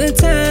a good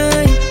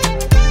time.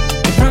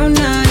 Brown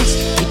eyes,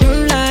 you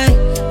don't lie,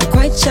 you're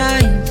quite shy,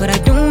 but I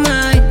don't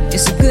mind.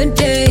 It's a good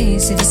day,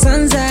 see the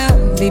sun's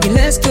out, baby,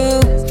 let's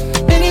go.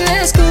 Baby,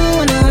 let's go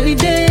on a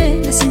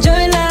holiday. Let's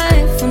enjoy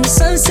life from the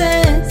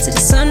sunset to the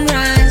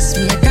sunrise.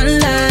 Me, I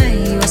can't lie,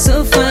 you are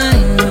so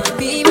fine. You could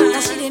be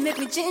mine. She didn't make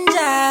me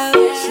ginger.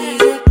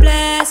 She's a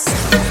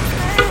blessing.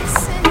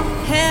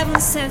 Heaven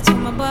sent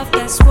from above,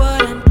 that's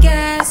what I'm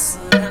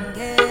guessing.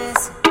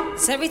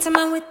 So every time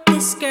I'm with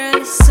this girl,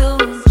 it's so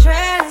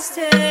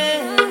interesting.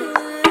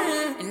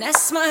 And that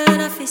smile on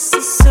her face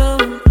is so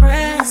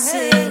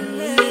impressive.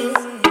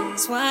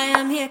 That's why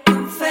I'm here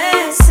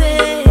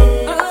confessing.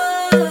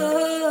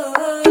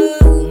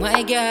 Oh,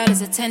 my girl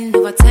is a 10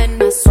 over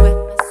 10, I swear.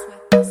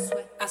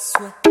 I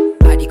swear.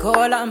 Body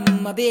call her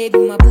my baby,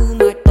 my boo,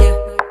 my dear.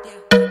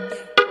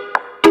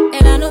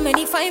 And I know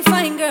many fine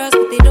girls,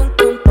 but they don't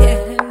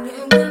compare.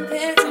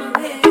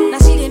 Now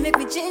she didn't make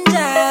me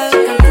ginger. She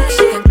can cook,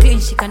 she can clean,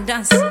 she can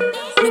dance.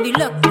 No be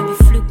luck, no be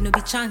fluke, no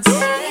be chance.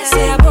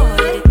 Say a boy,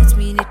 it puts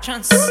me in a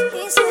trance.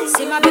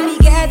 Say my baby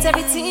gets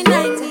everything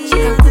I need. She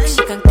can cook,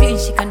 she can clean,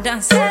 she can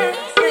dance.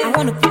 I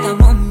wanna put her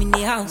mom in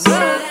the house.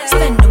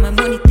 Spend all my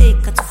money,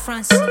 take her to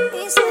France.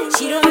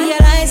 She don't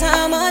realize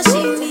how much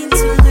she means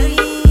to me.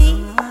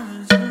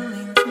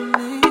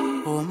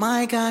 Oh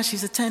my gosh,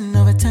 she's a 10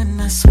 over 10,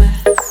 I swear.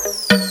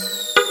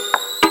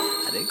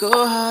 I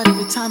go hard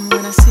every time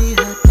when I see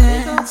her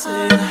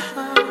dancing.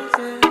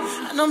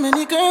 I know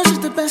many girls, she's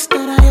the best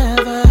that I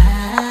ever had.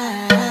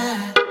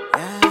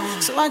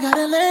 So I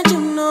gotta let you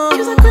know,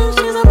 she's a queen,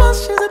 she's a boss,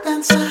 she's a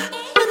dancer.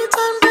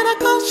 Anytime that I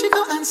call, she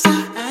gon' answer.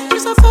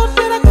 She's a boat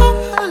that I call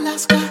her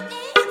Alaska.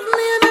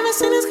 Me, I never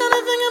seen this kind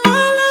of thing in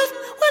my life.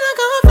 When I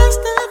go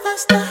faster and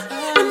faster,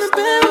 in the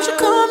bed, she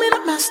call me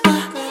the master.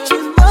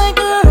 She's my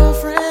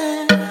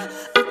girlfriend,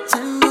 a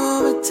 10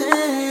 over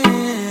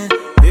 10.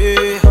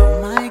 Yeah, oh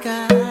my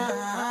God.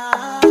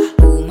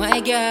 Oh my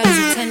God, it's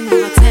a 10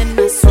 over 10,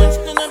 I swear.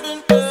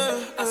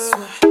 I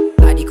swear.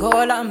 I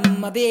call her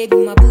my baby,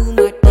 my boo,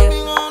 my dear.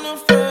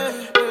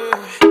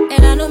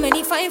 And I know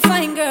many fine,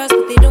 fine girls,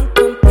 but they don't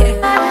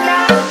compare.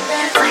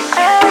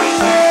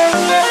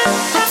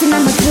 Hot in my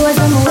clothes,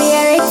 I'ma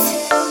wear it.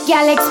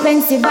 Girl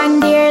expensive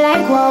and dear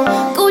like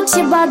wow.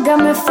 Gucci bag, I'm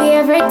my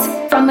favorite.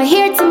 From my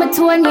hair to my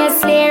toe, yeah,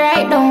 slay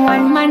right down.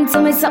 One man to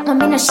me something,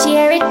 me no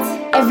share it.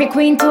 Every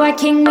queen to a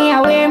king, me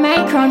I wear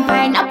my crown.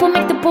 Pineapple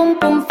make the pum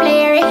pum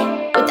flare it.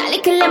 With a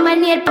little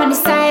lemonade on the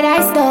side,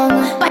 I stung.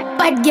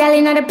 Bad girl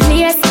in the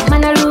place,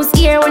 man I lose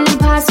ear when them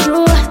pass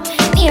through.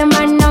 Near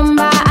my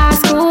number,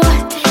 ask who.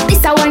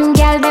 This a one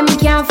girl, them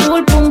can't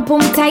fool. Pum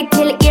pum tight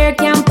till ear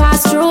can't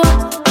pass through.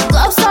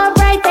 Gloves so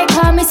bright, they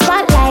call me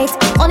spotlight.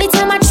 Only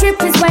time I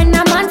trip is when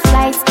I'm on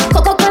flight.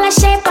 Coca-Cola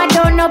shape, I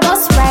don't know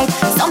bus right.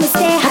 So me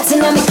stay hot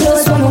in my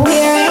clothes when I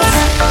wear it.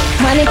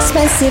 Man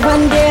expensive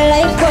and dear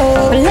like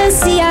gold.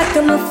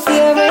 Balenciaga my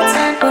favorite.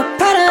 But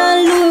Prada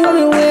and Louis what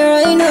me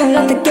wear right now.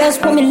 Let the girls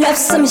pour me love,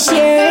 some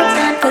share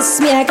it. Cause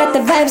me I got the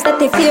vibes that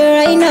they feel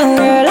right now.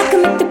 Girl, I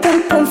can make the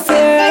pum pum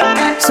feel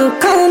right. So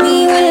call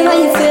me whenever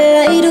you feel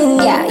like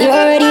do. Yeah, you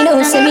already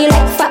know. Say me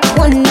like fat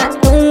one, I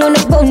don't wanna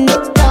bone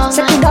it.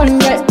 Settle down,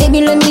 girl,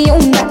 baby, let me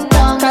own that.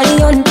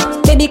 Carry on,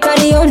 baby,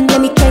 carry on. Let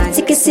me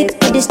take a sip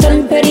of this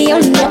strawberry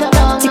on that.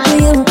 Tickle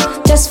you,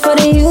 just for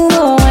the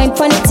humor. I'm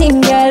funny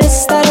thing, girl,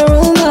 let's start a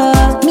rumor.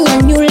 Me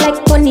and you like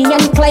Bonnie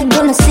and Clyde.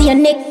 Wanna see you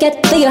naked,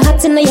 throw your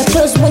hat in your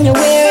clothes when you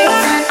wear it.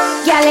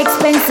 Girl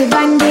expensive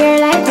and dear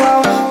like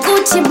wow.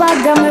 Gucci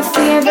bag, I'm my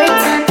favorite.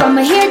 From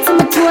my hair to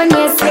my toe,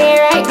 yeah, slay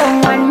right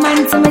down. One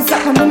man to me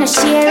something, me no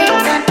share it.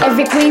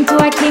 Every queen to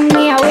a king,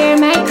 me I wear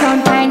my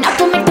crown.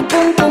 Pineapple make the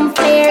pum pum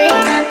flare it.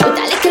 With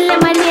a little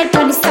lemonade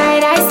on the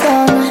side, I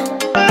stung.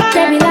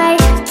 Tell me like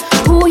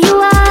who you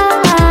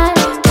are,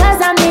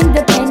 cause I'm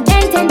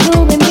independent and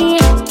doing me.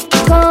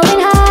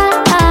 Going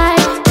hard,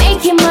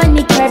 making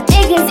money, curve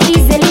niggas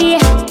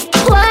easily.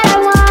 What I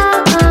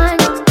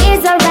want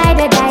is a ride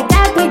or die,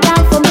 that be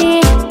down for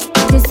me.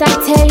 This I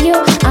tell you,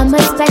 I'm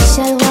a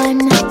special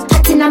one.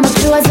 Hot in my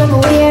clothes, I'ma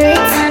wear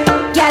it.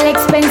 Girl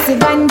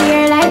expensive and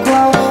dear like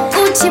wow.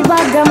 Gucci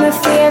bag, I'm my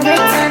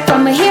favorite. From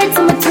my hair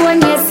to my toe,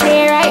 yeah,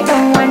 slay right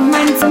down. One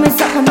man to me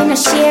something, me no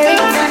share it.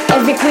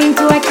 Every queen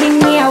to a king,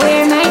 me I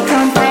wear my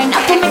crown.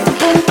 Pineapple make the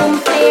pum pum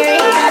flare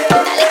it.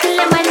 With a little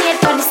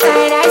lemonade on the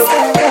side, I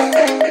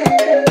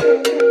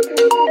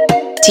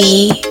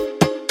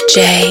DJ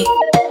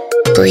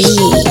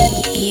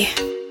Bree.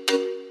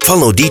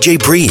 Follow DJ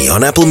Bree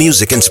on Apple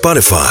Music and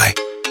Spotify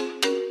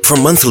for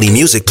monthly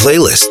music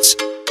playlists.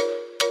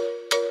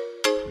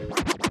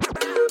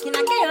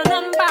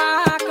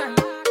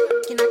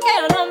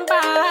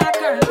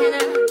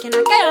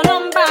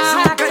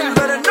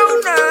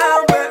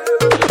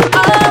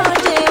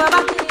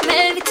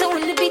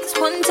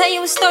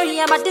 Story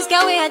about this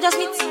girl where I just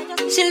meet.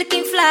 She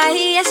looking fly,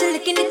 yeah, she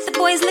looking at the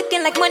boys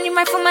looking like money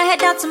right from my head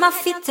down to my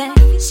feet.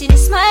 She did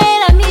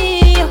smile at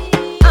me, I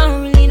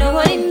don't really know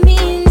what it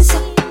means.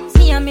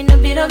 Me, I'm in a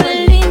bit of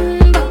a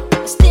limbo,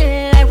 but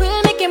still I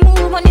will make a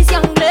move on this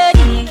young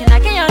lady. Can I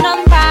get your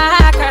number,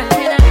 girl?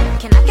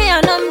 Can I get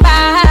your number,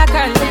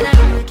 girl?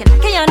 Can I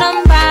get your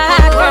number,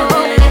 girl?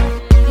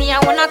 Me, I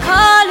wanna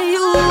call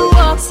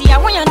you, see I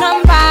want your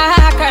number,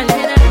 girl.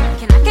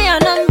 Can I get your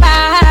number,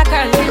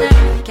 girl?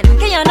 Can I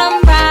get your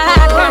number?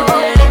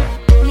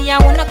 I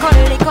wanna call it.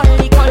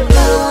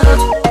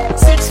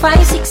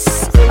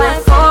 656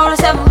 54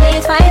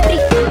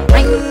 7853.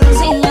 Ring,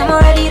 see, I'm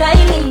already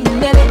dialing,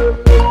 baby.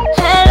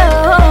 Hello,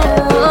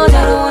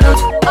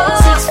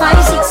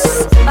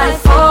 656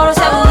 54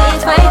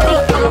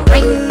 7853.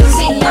 Ring,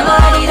 see, I'm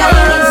already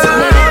dialing,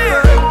 baby.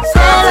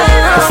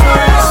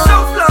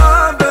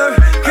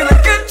 Can I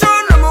get your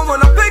number when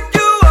I pick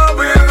you up?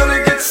 We're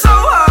gonna get so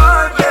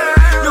high,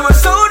 baby. You are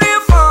so dear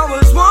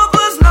flowers, 1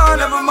 plus 9.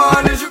 Never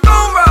mind, is you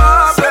gon'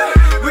 ride, baby?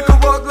 We can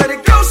walk, let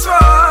it go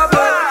slow,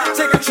 baby.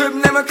 Take a trip,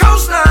 name a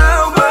coast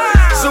now, baby.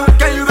 So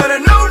can you better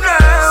know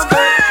now,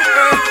 baby?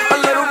 I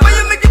love the way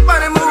you make your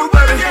body move,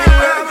 baby.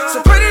 So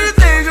pretty the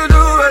things you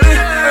do, baby.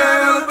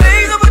 The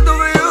things I would do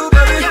for you,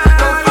 baby.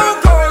 No phone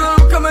calls,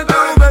 I'm coming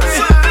through, baby.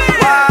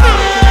 Wow. Can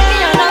I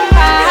get your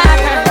number,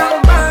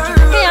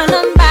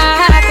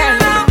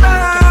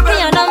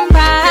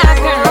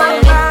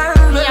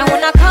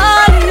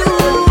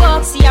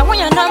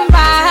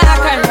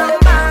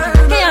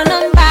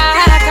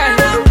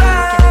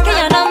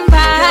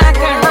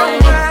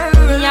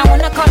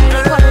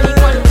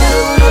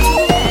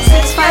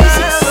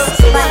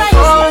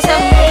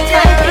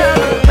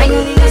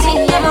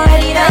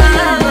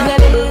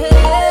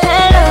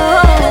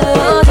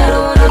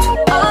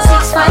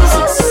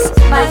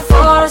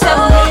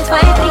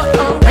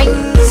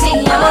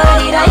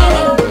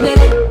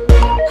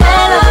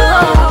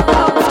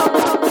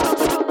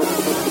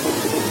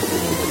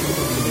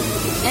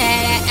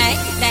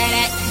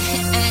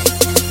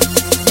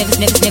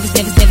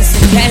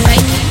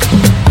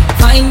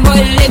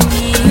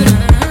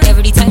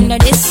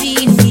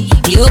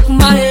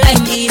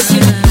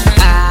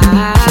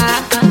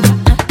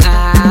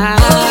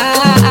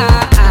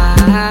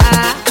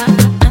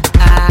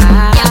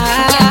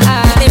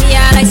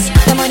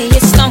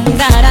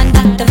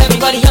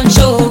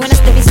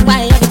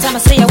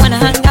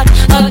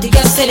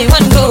 say they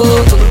want go.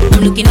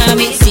 I'm looking at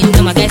me, sing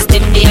now. My guys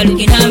them they are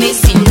looking at me,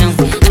 sing now.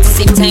 At the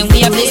same time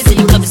we are blazing,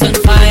 the club is on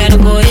fire, the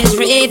boy is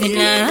raving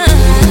now.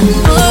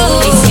 Oh,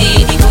 they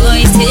say the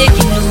boy is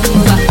taking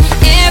over.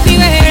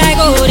 Everywhere I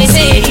go, they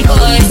say the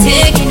boy is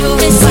taking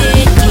over. They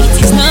say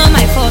it is not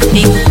my fault,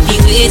 the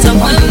weight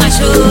upon my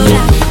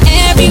shoulder.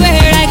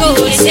 Everywhere I go,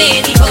 they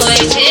say the boy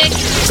is taking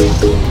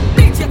over.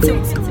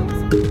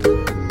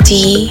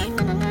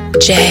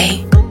 DJ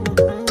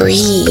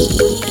Bree.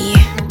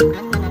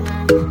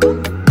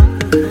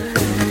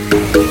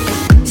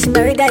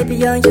 Sorry that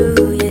beyond you,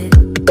 yeah.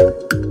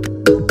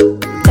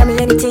 Tell me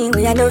anything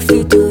when I know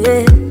fit to,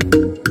 yeah.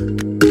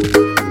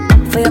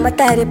 For your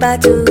matter,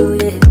 battle,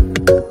 yeah.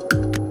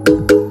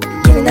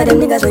 Giving all them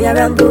niggas where you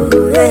ramble,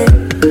 yeah.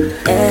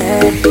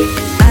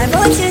 I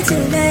want you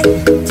tonight,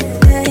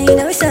 you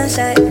know it's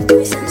sunshine.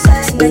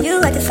 See now you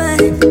are the fun,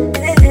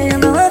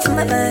 number one for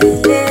my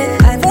mind, yeah.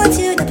 I want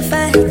you to be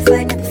fine,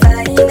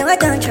 you know I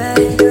don't try.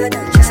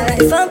 So let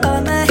the phone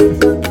power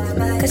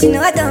mine, cause you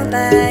know I don't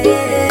buy,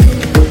 yeah.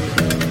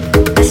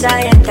 As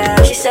I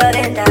enter, she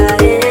surrender,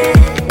 yeah.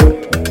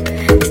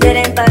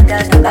 Staring back,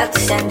 there's no back to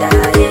sender,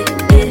 yeah,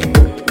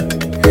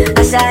 yeah.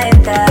 As I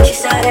enter, she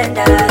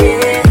surrender,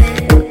 yeah.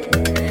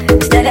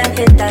 Staring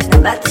hit, there's no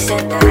back to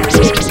sender,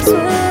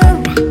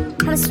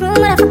 I'm a smooth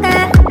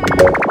motherfucker.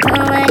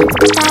 Don't want it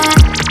to stop.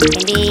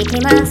 And they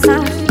play my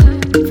song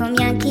from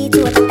Yankee to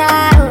a Tata,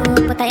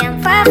 oh. But I am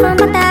far from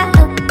Tata,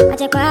 oh. I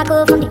just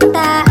go from the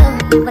Tata,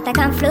 oh. But I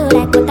can't flow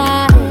like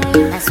Tata,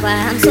 oh. That's why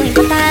I'm so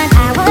important.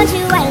 I want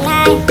you, I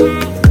like.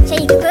 Say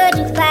you could go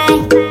Dubai,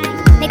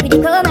 make me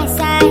go my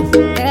side.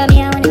 Girl,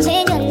 me, I wanna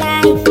change your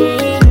life,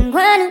 yeah. I'm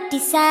gonna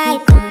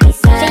decide.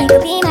 Say you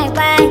could be my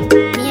wife.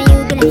 Me and you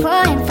be like 4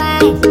 and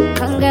 5.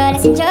 Come girl,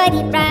 let's enjoy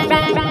the ride.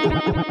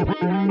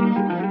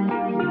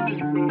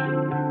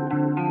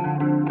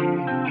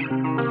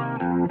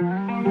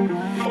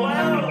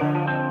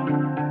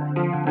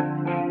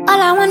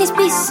 All I want is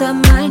peace of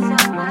mind.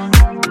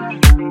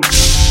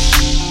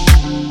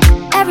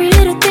 Every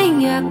little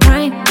thing you're a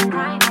crime.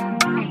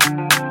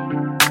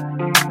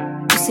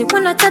 You say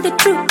when I tell the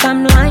truth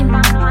I'm lying.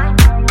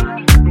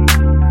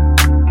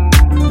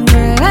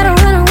 Girl, I don't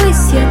wanna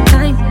waste your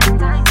time.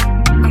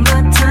 I'm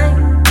on time.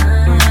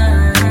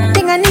 I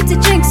think I need to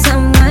drink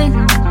some wine.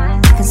 I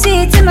can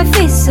see it in my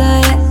face, so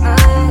yeah.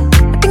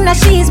 I think that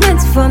she is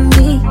meant for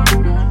me,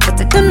 but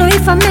I don't know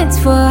if I'm meant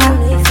for her.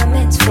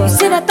 You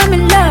say that I'm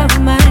in love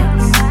with my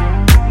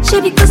ex.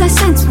 Shit, because I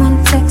sent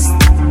one text.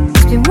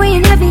 It's been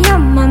weighing heavy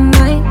on my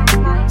mind,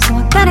 so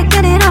I gotta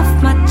get it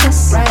off my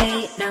chest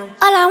right now.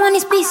 All I want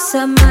is peace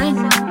of mind.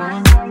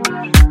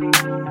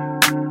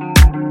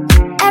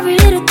 Every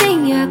little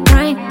thing you're a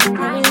crime.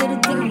 Every little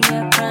thing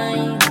you're a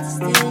crime.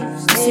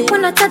 You see,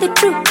 when I tell the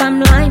truth, I'm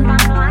lying. I'm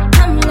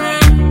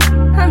lying,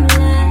 I'm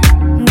lying.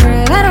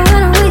 Girl, I don't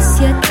wanna waste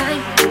your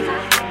time.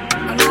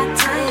 I'm not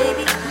tired,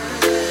 baby.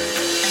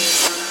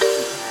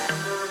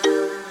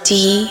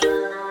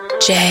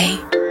 DJ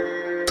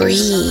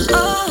Bree.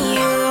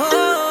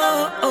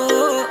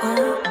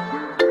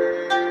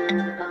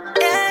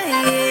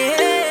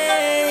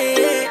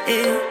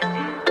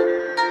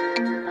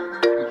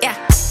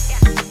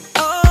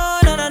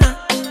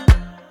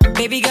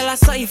 Baby girl, I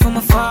saw you from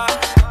afar.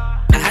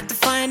 I had to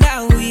find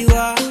out who you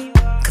are,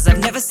 cause I've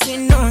never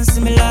seen no one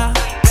similar.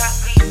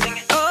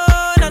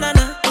 Oh, no, no,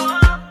 no.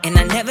 And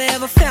I never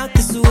ever felt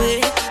this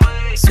way.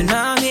 So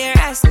now I'm here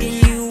asking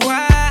you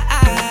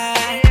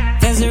why.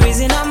 There's a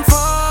reason I'm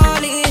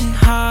falling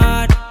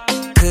hard.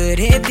 Could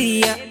it be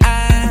your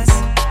eyes?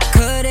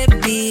 Could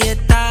it be your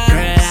thighs?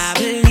 Girl, I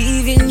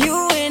believe in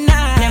you and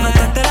I never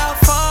thought that I'd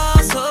fall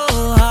so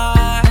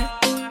hard.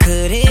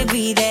 Could it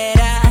be that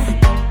I've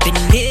been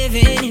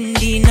living in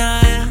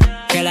denial?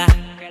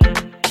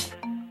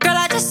 Girl,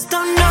 I just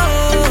don't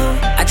know.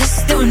 I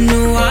just don't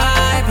know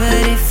why,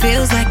 but it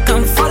feels like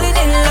I'm falling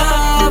in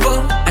love.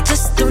 Oh, I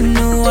just don't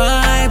know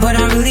why, but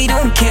I really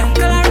don't care.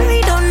 Girl, I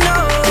really don't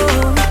know.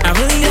 I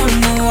really don't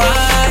know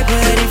why,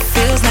 but it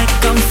feels like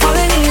I'm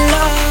falling in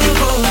love.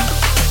 Oh,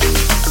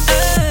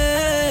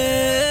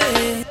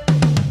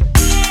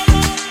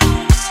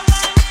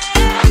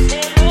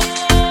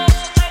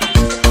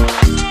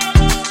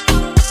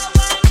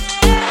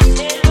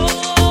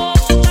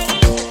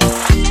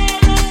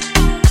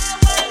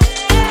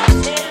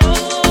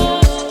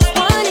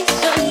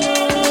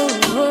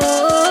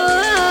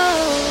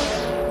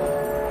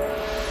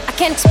 I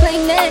can't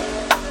explain it,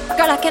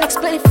 girl, I can't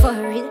explain it for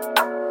real.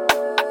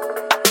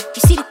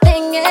 You see, the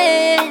thing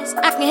is,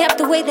 I can't help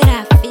the way that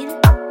I feel.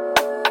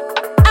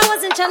 I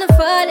wasn't trying to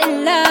fall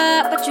in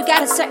love, but you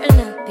got a certain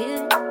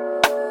appeal.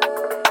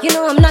 You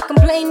know I'm not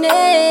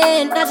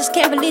complaining, I just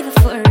can't believe it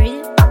for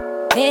real.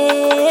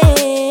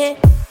 Yeah.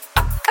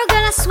 Oh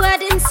girl, I swear I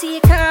didn't see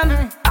it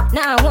coming.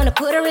 Now I wanna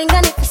put a ring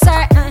on it for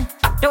certain.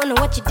 Don't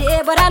know what you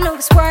did, but I know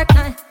it's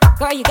working.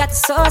 Girl, you got the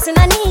sauce and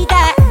I need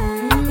that.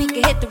 We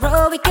can hit the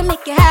road, we can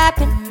make it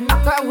happen.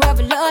 Girl,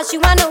 whoever loves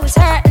you, I know it's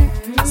hurting.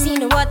 See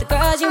no other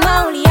girls, you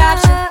my only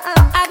option.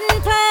 I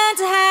didn't plan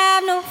to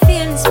have no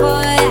feelings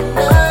for ya.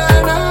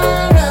 No,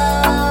 no,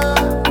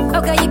 no.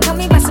 Okay, you call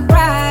me by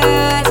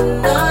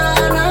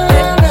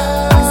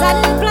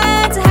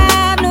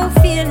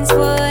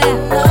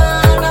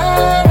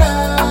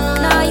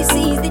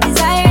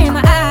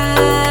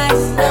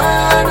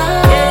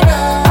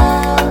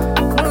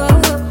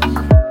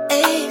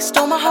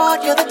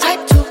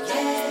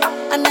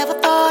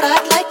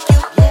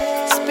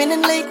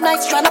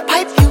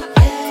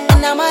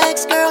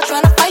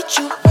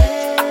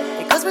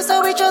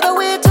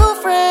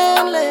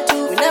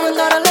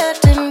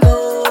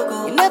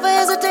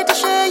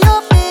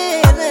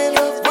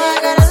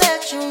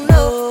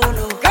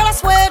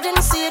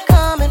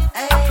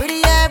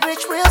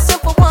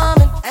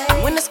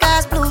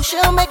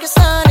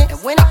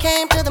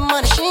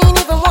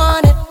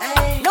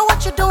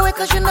it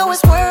cause you know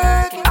it's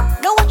working.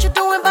 Know what you're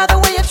doing by the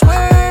way it's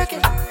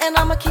working. And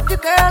I'ma keep you,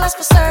 girl, that's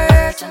for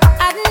certain.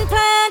 I didn't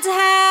plan to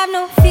have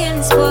no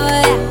feelings for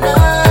ya. No,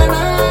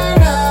 no,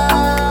 no.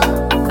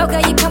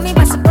 Okay, you caught me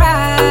by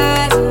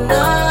surprise.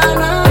 No,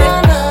 no,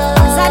 no.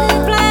 Cause I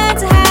didn't plan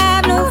to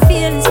have no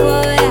feelings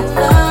for ya.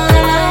 No,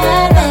 no,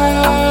 no.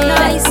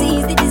 Now you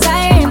see the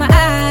desire in my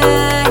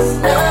eyes.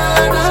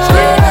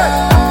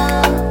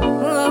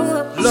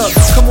 Look,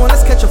 come on,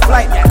 let's catch a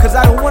flight, cause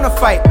I don't wanna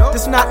fight.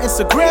 This not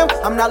Instagram,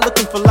 I'm not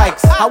looking for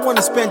likes. I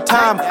wanna spend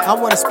time, I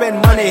wanna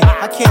spend money.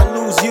 I can't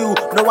lose you,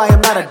 no I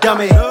am not a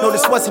dummy. No,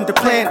 this wasn't the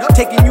plan,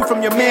 taking you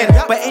from your man.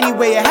 But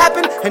anyway it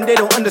happened, and they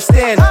don't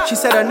understand. She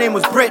said her name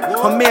was Brit,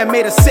 her man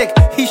made her sick.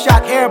 He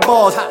shot air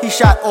balls, he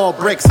shot all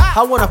bricks.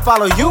 I wanna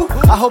follow you,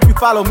 I hope you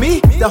follow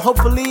me. Then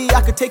hopefully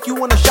I could take you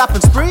on a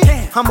shopping spree.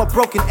 I'm a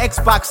broken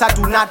Xbox, I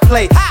do not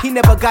play. He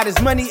never got his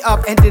money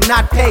up and did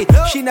not pay.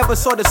 She never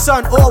saw the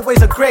sun,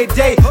 always a great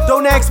day.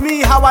 Don't ask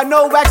me how I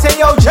know Wax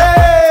AOJ.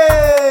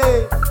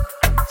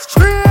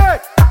 Street.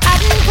 I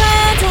didn't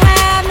plan to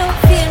have no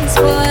feelings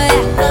for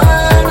ya. No,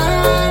 no,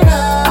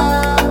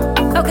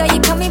 no. Okay, you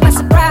caught me by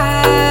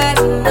surprise.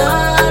 No,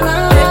 no,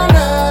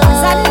 no.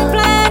 Cause I didn't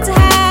plan to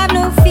have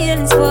no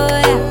feelings for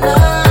ya. No,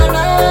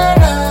 no,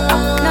 no.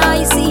 Now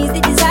you see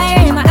the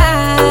desire in my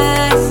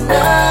eyes.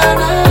 No,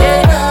 no,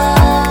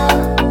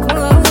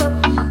 no.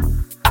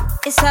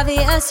 It's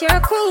obvious you're a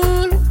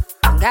queen.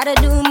 Gotta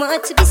do more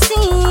to be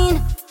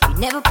seen. You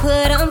never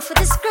put on for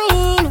the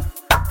screen.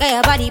 Got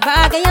your body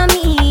bag and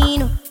you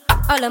mean.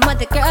 All the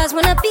other girls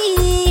wanna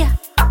be.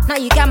 Now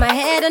you got my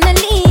head on the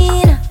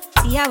lean.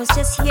 See, I was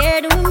just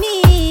here doing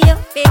me.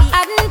 Baby,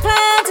 I didn't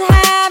plan to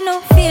have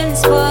no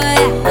feelings for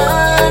ya. No,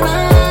 no,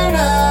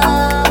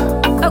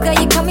 no. Okay,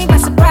 you caught me by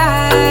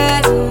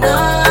surprise. No,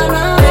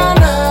 no,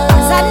 no.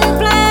 Cause I didn't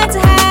plan to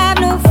have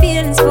no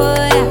feelings for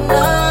ya.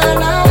 No,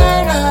 no,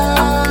 no.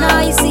 Now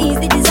you see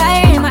the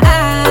desire in my eyes.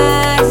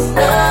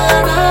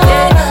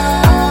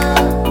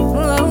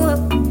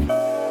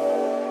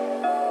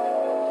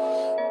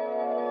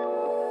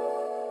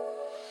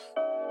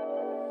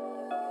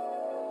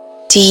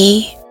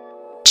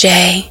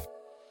 DJ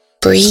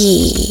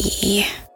Bree.